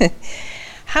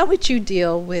 How would you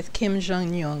deal with Kim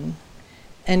Jong-un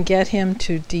and get him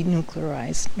to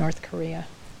denuclearize North Korea?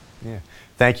 Yeah.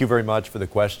 Thank you very much for the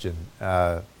question.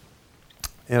 One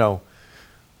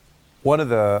of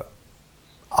the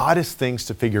oddest things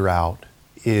to figure out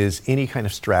is any kind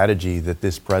of strategy that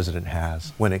this president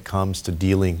has when it comes to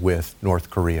dealing with North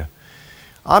Korea.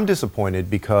 I'm disappointed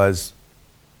because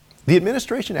the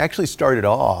administration actually started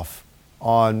off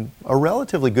on a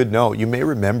relatively good note. You may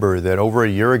remember that over a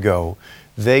year ago,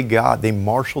 they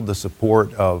marshaled the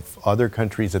support of other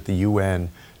countries at the UN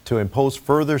to impose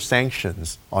further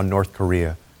sanctions on North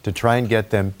Korea to try and get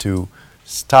them to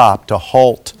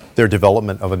halt their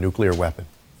development of a nuclear weapon.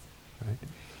 Right?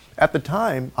 At the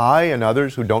time, I and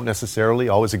others who don't necessarily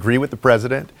always agree with the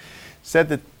president said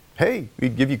that, hey,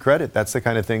 we'd give you credit. That's the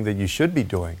kind of thing that you should be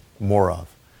doing more of.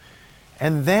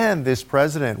 And then this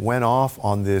president went off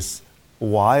on this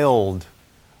wild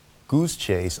goose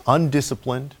chase,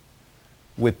 undisciplined,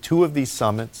 with two of these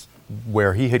summits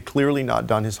where he had clearly not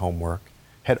done his homework,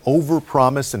 had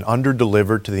overpromised and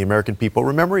underdelivered to the American people.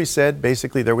 Remember, he said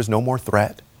basically there was no more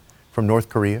threat from North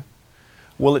Korea?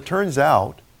 Well, it turns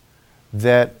out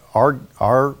that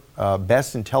our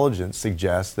best intelligence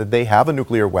suggests that they have a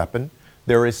nuclear weapon.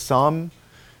 There is some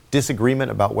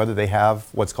disagreement about whether they have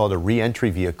what's called a re-entry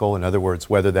vehicle. In other words,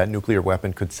 whether that nuclear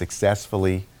weapon could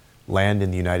successfully land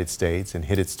in the United States and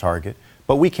hit its target.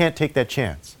 But we can't take that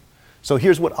chance. So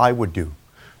here's what I would do.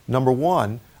 Number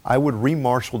one, I would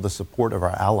remarshal the support of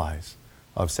our allies,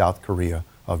 of South Korea,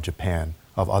 of Japan,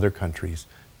 of other countries,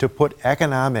 to put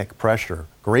economic pressure,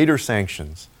 greater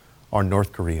sanctions on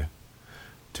North Korea,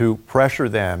 to pressure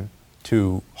them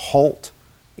to halt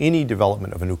any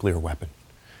development of a nuclear weapon.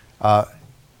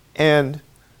 And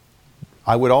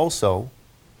I would also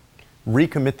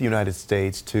recommit the United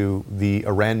States to the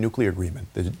Iran nuclear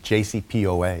agreement, the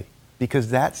JCPOA, because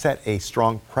that set a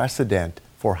strong precedent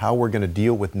for how we're going to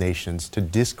deal with nations to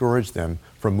discourage them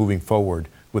from moving forward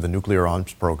with a nuclear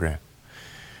arms program.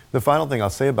 The final thing I'll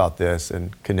say about this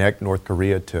and connect North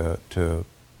Korea to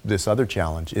this other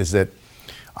challenge is that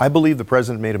I believe the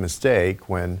president made a mistake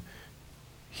when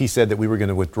he said that we were going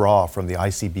to withdraw from the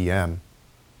ICBM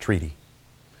treaty.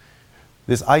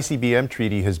 This ICBM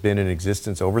treaty has been in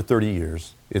existence over 30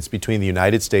 years. It's between the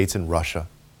United States and Russia.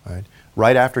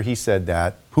 Right after he said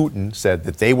that, Putin said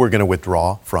that they were going to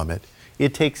withdraw from it.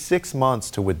 It takes 6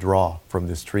 months to withdraw from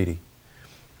this treaty.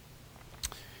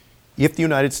 If the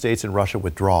United States and Russia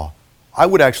withdraw, I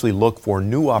would actually look for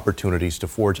new opportunities to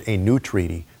forge a new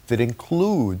treaty that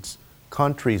includes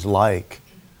countries like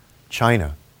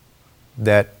China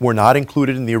that were not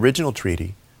included in the original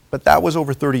treaty, but that was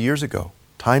over 30 years ago.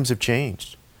 Times have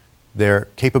changed. Their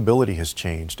capability has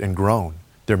changed and grown.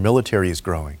 Their military is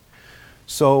growing.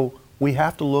 So we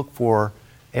have to look for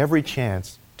every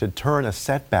chance to turn a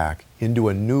setback into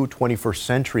a new 21st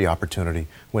century opportunity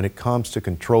when it comes to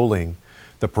controlling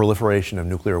the proliferation of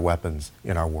nuclear weapons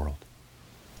in our world.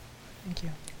 Thank you.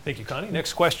 Thank you, Connie.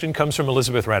 Next question comes from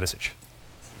Elizabeth Radisich.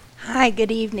 Hi,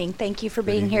 good evening. Thank you for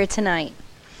being here tonight.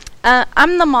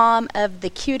 I'm the mom of the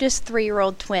cutest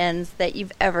 3-year-old twins that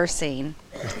you've ever seen.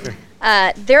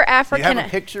 They're African. Do you have a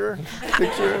picture?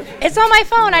 It's on my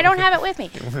phone. I don't have it with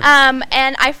me.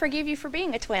 And I forgive you for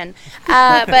being a twin.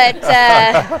 But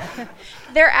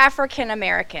they're African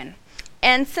American.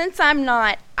 And since I'm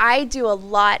not, I do a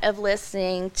lot of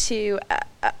listening to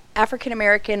African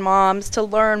American moms to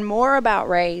learn more about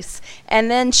race and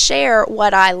then share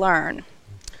what I learn.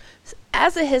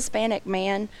 As a Hispanic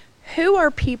man, who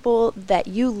are people that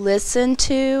you listen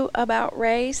to about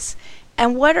race,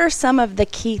 and what are some of the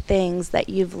key things that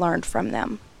you've learned from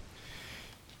them?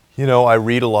 You know, I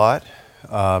read a lot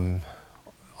on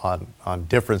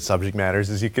different subject matters,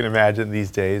 as you can imagine these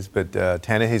days, but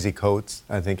Ta-Nehisi Coates,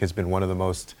 I think, has been one of the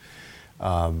most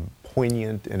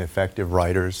poignant and effective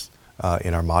writers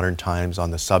in our modern times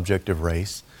on the subject of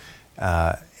race.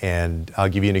 And I'll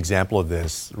give you an example of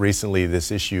this. Recently,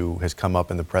 this issue has come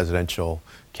up in the presidential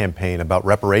campaign about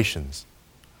reparations.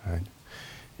 Right?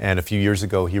 And a few years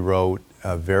ago, he wrote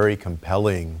a very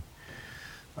compelling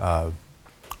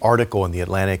article in the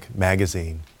Atlantic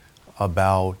magazine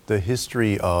about the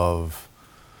history of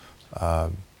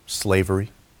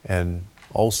slavery and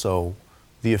also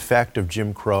the effect of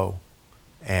Jim Crow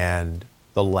and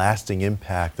the lasting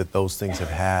impact that those things have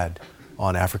had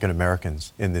on African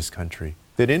Americans in this country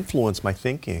that influenced my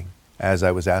thinking as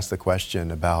I was asked the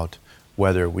question about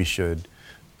whether we should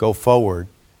go forward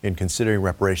in considering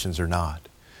reparations or not.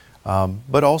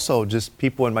 But also just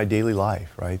people in my daily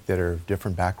life, right, that are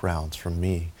different backgrounds from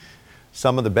me.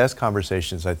 Some of the best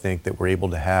conversations I think that we're able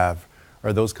to have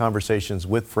are those conversations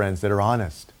with friends that are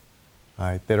honest,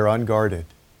 right, that are unguarded,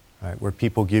 right, where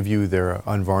people give you their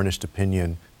unvarnished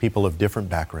opinion, people of different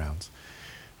backgrounds.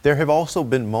 There have also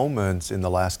been moments in the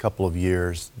last couple of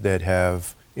years that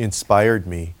have inspired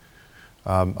me.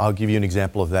 I'll give you an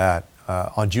example of that.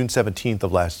 On June 17th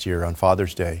of last year, on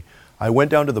Father's Day, I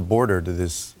went down to the border to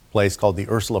this place called the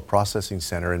Ursula Processing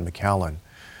Center in McAllen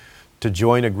to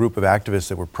join a group of activists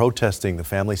that were protesting the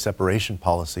family separation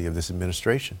policy of this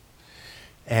administration.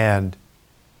 And,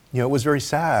 it was very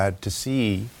sad to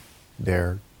see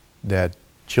there that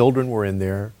children were in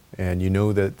there and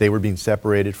that they were being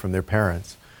separated from their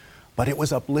parents. But it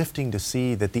was uplifting to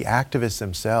see that the activists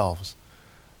themselves,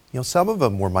 some of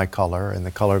them were my color and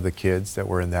the color of the kids that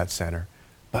were in that center,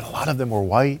 but a lot of them were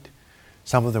white,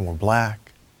 some of them were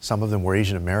black, some of them were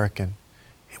Asian American.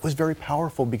 It was very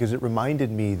powerful because it reminded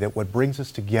me that what brings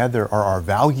us together are our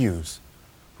values,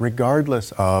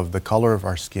 regardless of the color of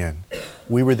our skin.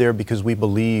 We were there because we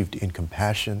believed in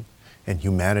compassion and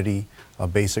humanity, a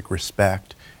basic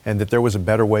respect, and that there was a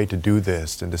better way to do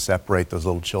this than to separate those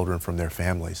little children from their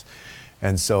families.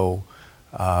 And so,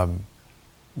 I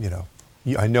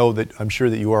know that, I'm sure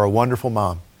that you are a wonderful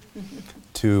mom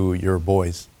to your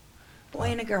boys.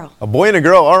 Boy and a girl. A boy and a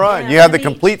girl, all right. Yeah, you have the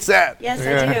complete set. Yes,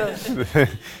 I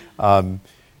do.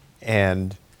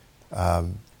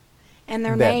 And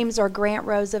their names are Grant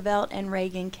Roosevelt and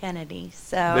Reagan Kennedy.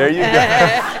 So there you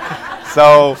go.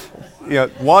 So,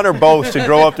 one or both should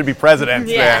grow up to be presidents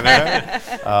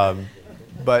then.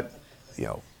 But,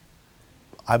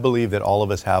 I believe that all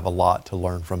of us have a lot to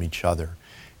learn from each other.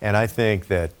 And I think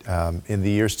that in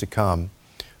the years to come,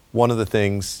 one of the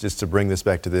things, just to bring this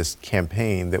back to this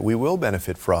campaign, that we will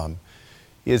benefit from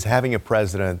is having a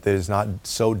president that is not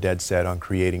so dead set on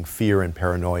creating fear and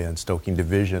paranoia and stoking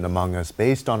division among us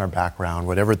based on our background,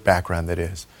 whatever background that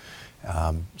is,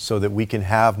 so that we can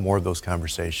have more of those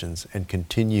conversations and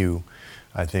continue,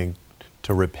 I think,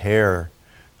 to repair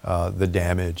the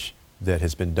damage that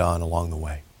has been done along the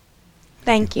way.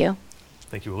 Thank you.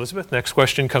 Thank you, Elizabeth. Next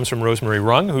question comes from Rosemary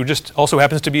Rung, who just also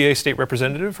happens to be a state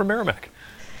representative from Merrimack.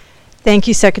 Thank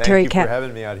you, Secretary. Thank you for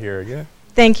having me out here again.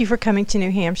 Thank you for coming to New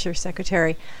Hampshire,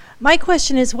 Secretary. My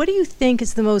question is, what do you think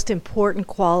is the most important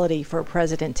quality for a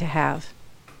president to have?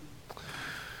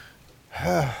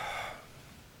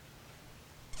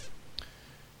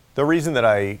 The reason that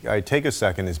I take a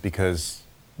second is because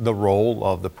the role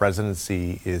of the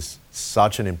presidency is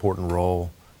such an important role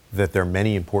that there are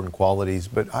many important qualities.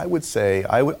 But I would say,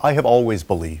 I have always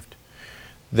believed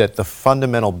that the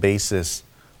fundamental basis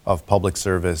of public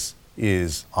service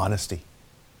is honesty.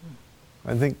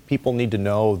 I think people need to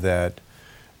know that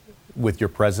with your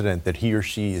president, that he or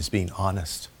she is being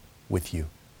honest with you.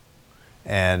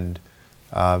 And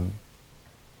I'm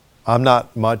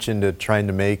not much into trying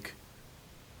to make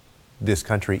this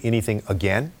country anything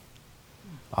again.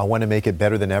 I want to make it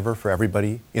better than ever for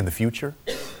everybody in the future.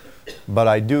 But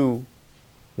I do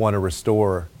want to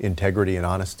restore integrity and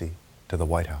honesty to the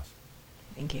White House.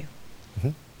 Thank you.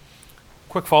 Mm-hmm.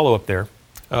 Quick follow-up there.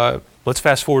 Let's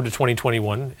fast forward to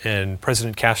 2021, and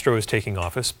President Castro is taking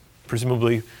office.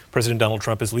 Presumably, President Donald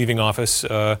Trump is leaving office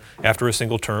after a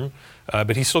single term,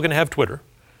 but he's still going to have Twitter,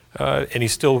 and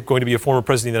he's still going to be a former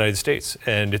president of the United States.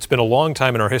 And it's been a long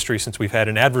time in our history since we've had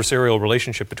an adversarial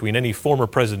relationship between any former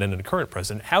president and a current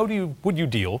president. How would you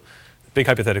deal, big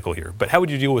hypothetical here, but how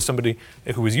would you deal with somebody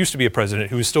who was used to be a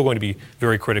president who is still going to be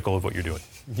very critical of what you're doing?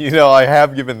 I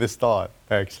have given this thought,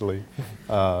 actually,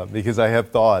 because I have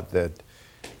thought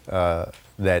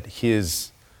that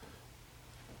his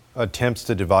attempts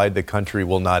to divide the country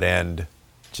will not end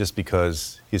just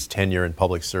because his tenure in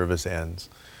public service ends.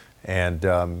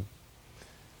 And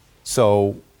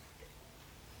so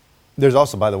there's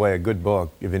also, by the way, a good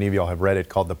book, if any of y'all have read it,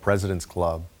 called The President's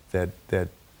Club, that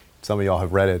some of y'all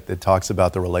have read it, that talks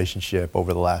about the relationship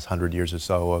over the last 100 years or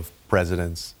so of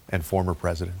presidents and former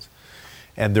presidents.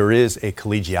 And there is a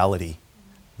collegiality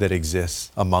that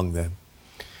exists among them.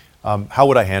 How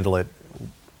would I handle it?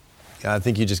 I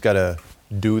think you just got to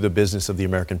do the business of the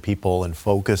American people and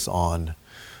focus on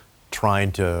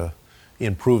trying to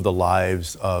improve the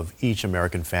lives of each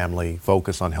American family,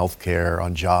 focus on health care,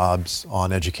 on jobs,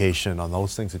 on education, on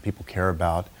those things that people care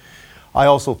about. I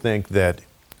also think that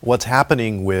what's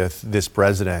happening with this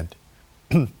president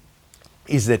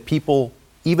is that people,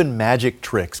 even magic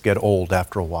tricks get old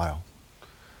after a while.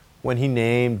 When he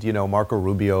named, Marco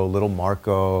Rubio, Little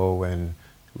Marco, and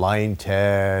Lying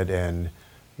Ted, and,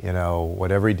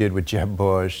 whatever he did with Jeb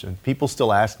Bush, and people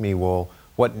still ask me, well,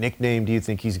 what nickname do you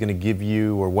think he's going to give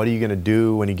you, or what are you going to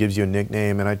do when he gives you a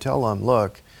nickname? And I tell them,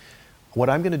 look, what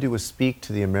I'm going to do is speak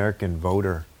to the American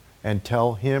voter and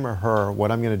tell him or her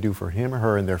what I'm going to do for him or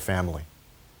her and their family.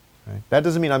 Right? That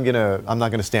doesn't mean I'm not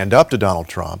going to stand up to Donald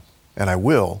Trump, and I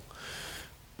will,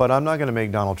 but I'm not going to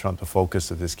make Donald Trump the focus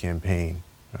of this campaign.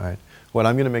 Right? What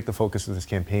I'm going to make the focus of this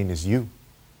campaign is you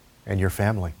and your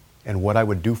family, and what I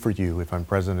would do for you if I'm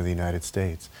president of the United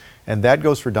States. And that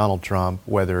goes for Donald Trump,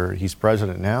 whether he's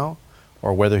president now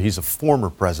or whether he's a former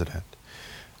president.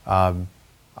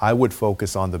 I would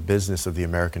focus on the business of the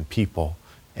American people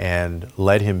and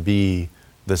let him be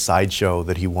the sideshow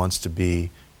that he wants to be.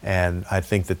 And I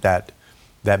think that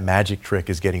magic trick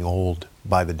is getting old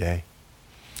by the day.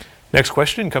 Next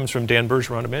question comes from Dan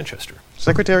Bergeron of Manchester.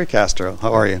 Secretary Castro,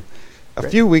 how are you? A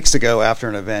few weeks ago, after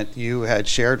an event, you had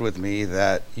shared with me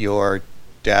that your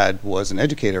dad was an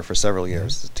educator for several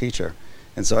years, a teacher.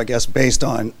 And so I guess based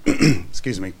on,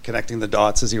 connecting the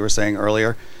dots, as you were saying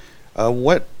earlier,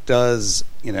 what does,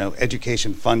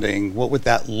 education funding, what would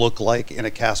that look like in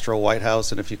a Castro White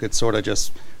House? And if you could sort of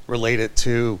just relate it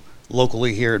to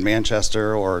locally here in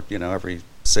Manchester or, every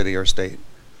city or state.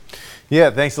 Yeah,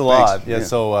 thanks a lot. Thanks. Yeah.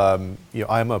 So,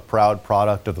 I'm a proud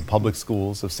product of the public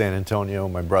schools of San Antonio.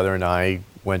 My brother and I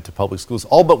went to public schools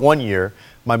all but 1 year.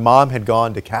 My mom had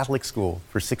gone to Catholic school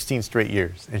for 16 straight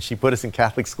years, and she put us in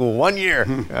Catholic school 1 year.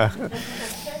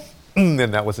 And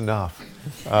that was enough.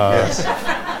 Yes.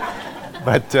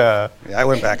 But I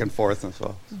went back and forth as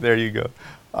well. There you go.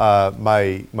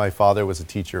 My father was a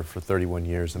teacher for 31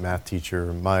 years, a math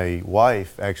teacher. My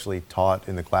wife actually taught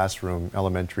in the classroom,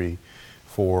 elementary,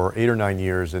 for 8 or 9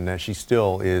 years, and that she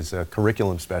still is a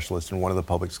curriculum specialist in one of the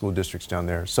public school districts down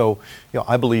there. So,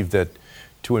 I believe that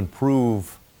to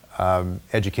improve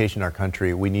education in our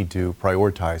country, we need to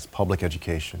prioritize public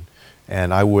education.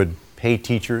 And I would pay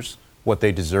teachers what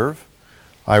they deserve.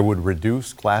 I would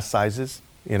reduce class sizes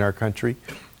in our country.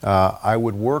 I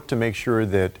would work to make sure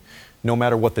that no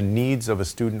matter what the needs of a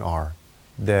student are,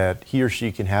 that he or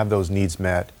she can have those needs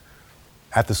met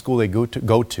at the school they go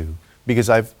to. Because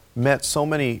I've met so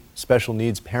many special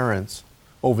needs parents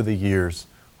over the years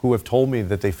who have told me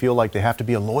that they feel like they have to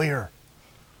be a lawyer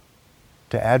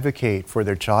to advocate for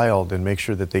their child and make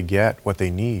sure that they get what they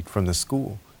need from the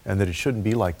school, and that it shouldn't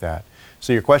be like that.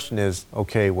 So your question is,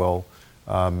 okay, well,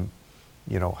 how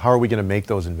are we going to make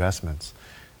those investments?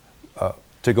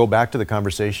 To go back to the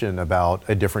conversation about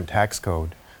a different tax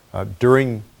code,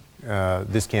 during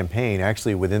this campaign,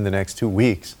 actually within the next 2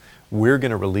 weeks, we're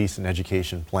going to release an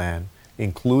education plan,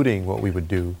 including what we would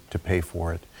do to pay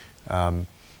for it,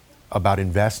 about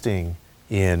investing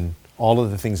in all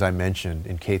of the things I mentioned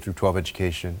in K through 12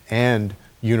 education and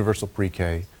universal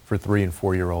pre-K for 3 and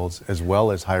 4-year-olds, as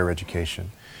well as higher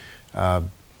education. I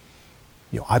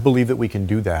believe that we can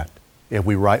do that if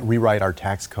we rewrite our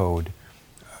tax code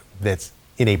that's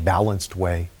in a balanced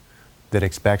way, that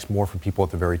expects more from people at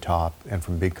the very top and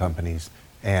from big companies,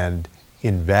 and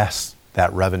invests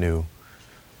that revenue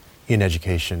in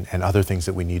education and other things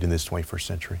that we need in this 21st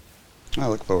century. I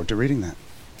look forward to reading that.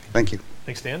 Thank you.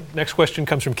 Thanks, Dan. Next question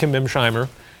comes from Kim Memsheimer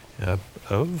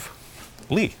of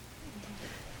Lee.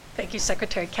 Thank you,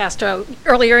 Secretary Castro.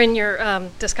 Earlier in your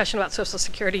discussion about Social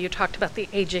Security, you talked about the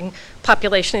aging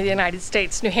population of the United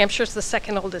States. New Hampshire is the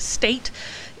second oldest state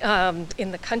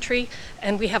in the country,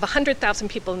 and we have 100,000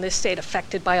 people in this state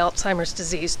affected by Alzheimer's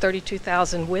disease,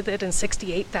 32,000 with it, and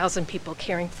 68,000 people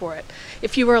caring for it.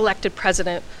 If you were elected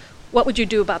president, what would you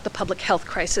do about the public health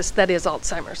crisis that is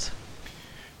Alzheimer's?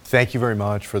 Thank you very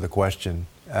much for the question.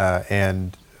 I've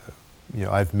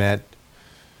met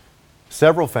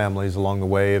several families along the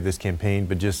way of this campaign,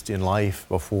 but just in life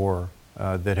before,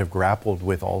 that have grappled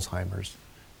with Alzheimer's,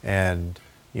 and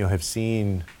have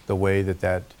seen the way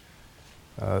that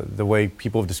the way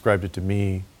people have described it to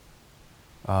me,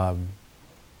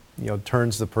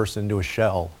 turns the person into a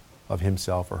shell of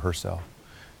himself or herself.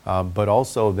 But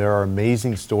also there are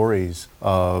amazing stories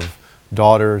of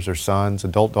daughters or sons,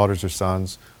 adult daughters or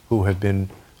sons, who have been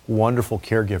wonderful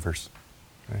caregivers.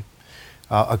 Right?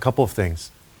 A couple of things.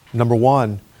 Number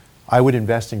one, I would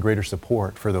invest in greater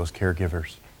support for those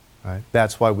caregivers. Right?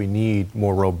 That's why we need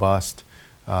more robust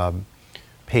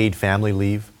paid family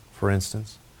leave, for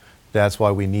instance. That's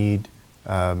why we need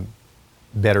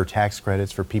better tax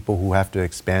credits for people who have to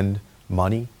expend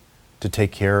money to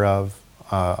take care of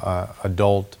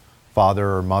adult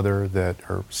father or mother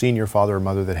or senior father or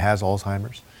mother that has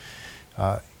Alzheimer's.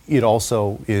 It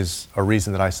also is a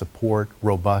reason that I support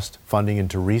robust funding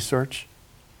into research,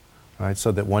 right,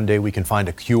 so that one day we can find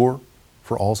a cure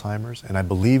for Alzheimer's, and I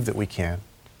believe that we can.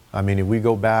 I mean, if we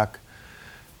go back,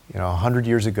 100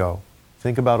 years ago,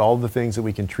 think about all the things that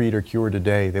we can treat or cure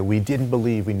today that we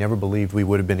never believed we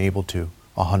would have been able to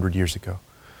 100 years ago.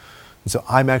 And so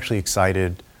I'm actually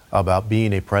excited about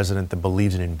being a president that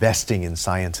believes in investing in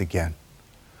science again,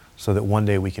 so that one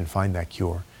day we can find that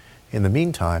cure. In the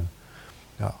meantime,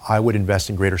 I would invest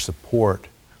in greater support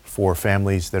for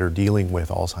families that are dealing with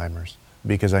Alzheimer's,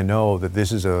 because I know that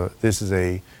this is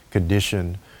a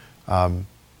condition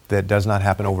that does not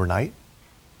happen overnight.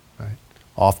 Right?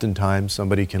 Oftentimes,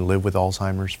 somebody can live with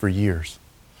Alzheimer's for years,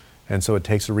 and so it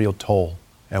takes a real toll,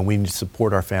 and we need to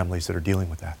support our families that are dealing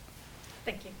with that.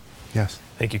 Thank you. Yes.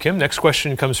 Thank you, Kim. Next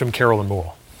question comes from Carolyn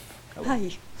Moore.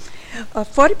 Hi.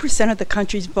 40% of the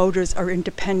country's voters are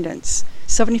independents.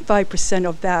 75%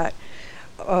 of that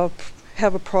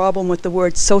have a problem with the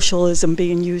word socialism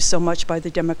being used so much by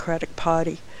the Democratic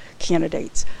Party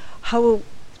candidates. How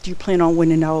do you plan on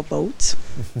winning our votes?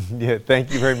 Yeah,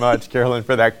 thank you very much, Carolyn,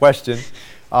 for that question.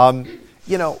 Let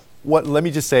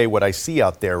me just say what I see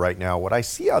out there right now. What I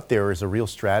see out there is a real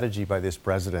strategy by this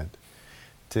president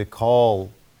to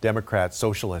call Democrats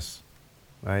socialists,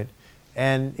 right?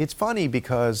 And it's funny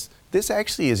because this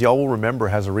actually, as y'all will remember,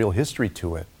 has a real history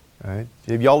to it, right?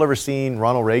 Have y'all ever seen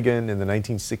Ronald Reagan in the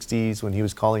 1960s when he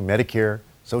was calling Medicare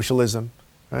socialism,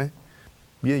 right?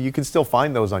 Yeah, you can still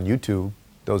find those on YouTube,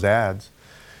 those ads.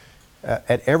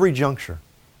 At every juncture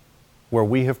where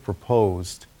we have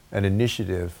proposed an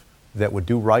initiative that would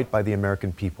do right by the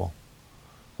American people,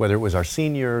 whether it was our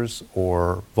seniors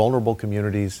or vulnerable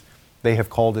communities, they have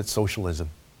called it socialism.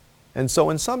 And so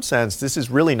in some sense, this is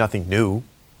really nothing new.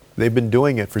 They've been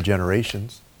doing it for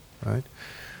generations, right?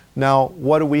 Now,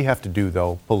 what do we have to do,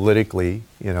 though, politically?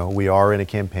 We are in a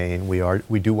campaign.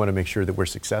 We do want to make sure that we're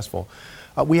successful.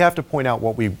 We have to point out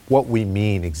what we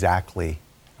mean exactly.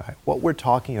 Right? What we're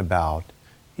talking about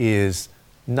is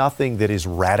nothing that is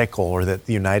radical or that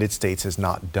the United States has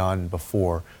not done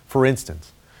before. For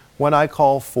instance, when I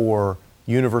call for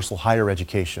universal higher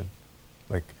education,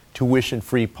 like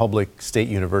tuition-free public state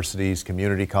universities,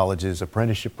 community colleges,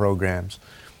 apprenticeship programs,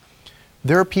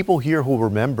 there are people here who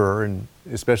remember, and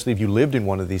especially if you lived in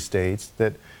one of these states,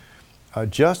 that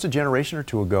just a generation or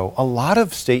two ago, a lot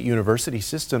of state university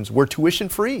systems were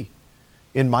tuition-free.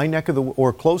 In my neck of the,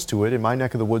 or close to it, in my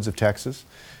neck of the woods of Texas,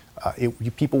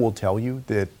 people will tell you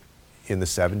that in the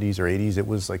 70s or 80s, it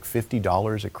was like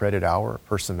 $50 a credit hour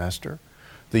per semester.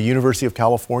 The University of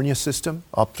California system,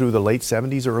 up through the late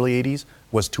 70s, early 80s,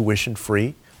 was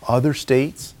tuition-free. Other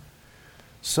states.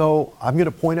 So I'm going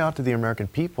to point out to the American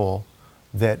people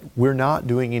that we're not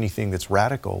doing anything that's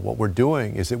radical. What we're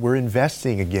doing is that we're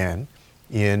investing again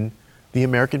in the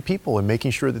American people and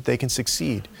making sure that they can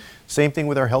succeed. Same thing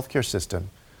with our healthcare system.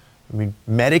 I mean,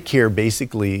 Medicare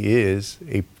basically is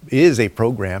a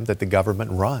program that the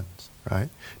government runs, right?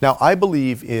 Now, I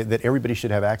believe that everybody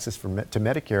should have access to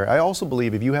Medicare. I also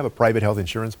believe if you have a private health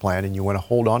insurance plan and you want to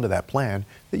hold on to that plan,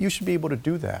 that you should be able to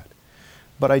do that.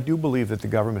 But I do believe that the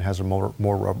government has a more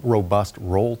robust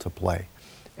role to play.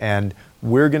 And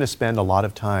we're going to spend a lot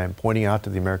of time pointing out to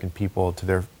the American people,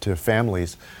 to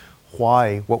families,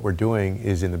 why what we're doing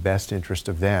is in the best interest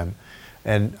of them.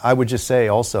 And I would just say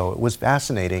also, it was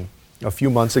fascinating a few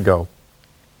months ago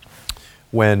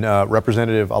when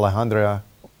Representative Alejandra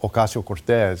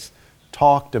Ocasio-Cortez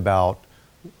talked about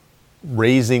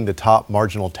raising the top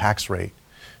marginal tax rate.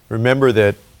 Remember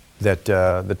that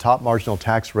the top marginal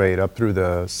tax rate up through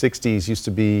the 60s used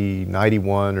to be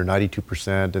 91 or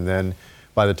 92%, and then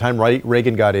by the time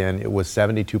Reagan got in, it was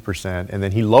 72%, and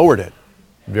then he lowered it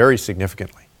very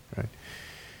significantly. Right?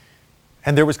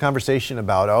 And there was conversation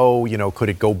about, could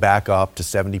it go back up to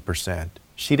 70%?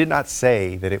 She did not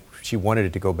say that she wanted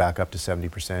it to go back up to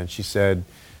 70%. She said,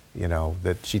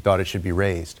 that she thought it should be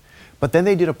raised. But then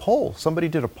they did a poll. Somebody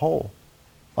did a poll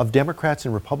of Democrats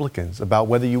and Republicans about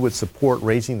whether you would support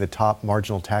raising the top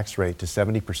marginal tax rate to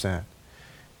 70%.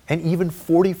 And even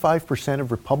 45%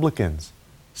 of Republicans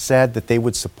said that they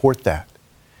would support that.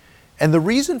 And the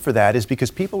reason for that is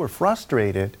because people are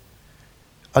frustrated,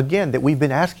 again, that we've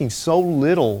been asking so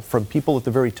little from people at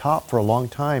the very top for a long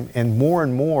time, and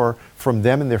more from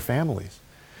them and their families.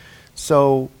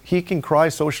 So he can cry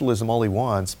socialism all he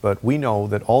wants, but we know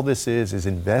that all this is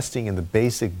investing in the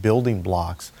basic building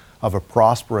blocks of a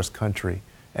prosperous country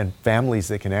and families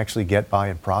that can actually get by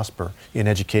and prosper in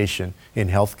education, in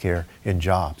healthcare, in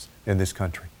jobs in this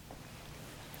country.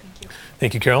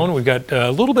 Thank you, Carolyn. We've got a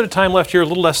little bit of time left here, a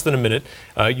little less than a minute.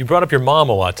 You brought up your mom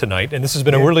a lot tonight, and this has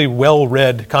been a really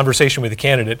well-read conversation with the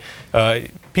candidate.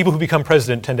 People who become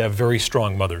president tend to have very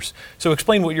strong mothers. So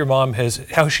explain what your mom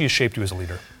how she has shaped you as a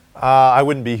leader. I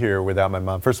wouldn't be here without my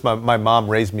mom. First, my mom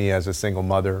raised me as a single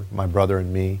mother, my brother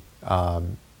and me.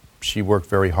 She worked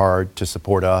very hard to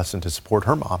support us and to support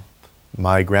her mom,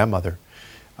 my grandmother.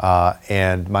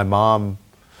 And my mom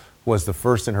was the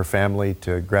first in her family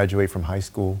to graduate from high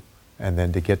school and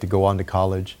then to get to go on to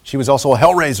college. She was also a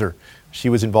hellraiser. She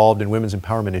was involved in women's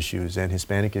empowerment issues and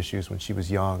Hispanic issues when she was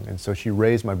young. And so she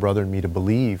raised my brother and me to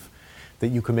believe that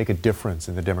you can make a difference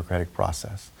in the democratic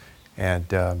process.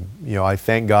 And I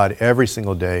thank God every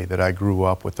single day that I grew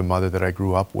up with the mother that I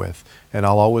grew up with. And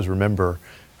I'll always remember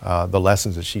the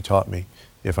lessons that she taught me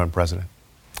if I'm president.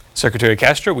 Secretary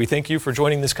Castro, we thank you for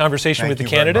joining this conversation with the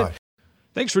candidate.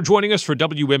 Thanks for joining us for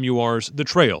WMUR's The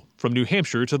Trail, from New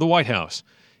Hampshire to the White House.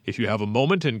 If you have a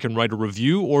moment and can write a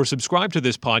review or subscribe to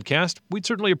this podcast, we'd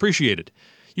certainly appreciate it.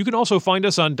 You can also find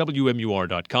us on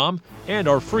WMUR.com and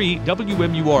our free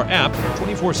WMUR app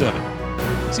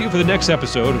 24/7. See you for the next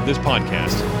episode of this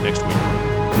podcast next week.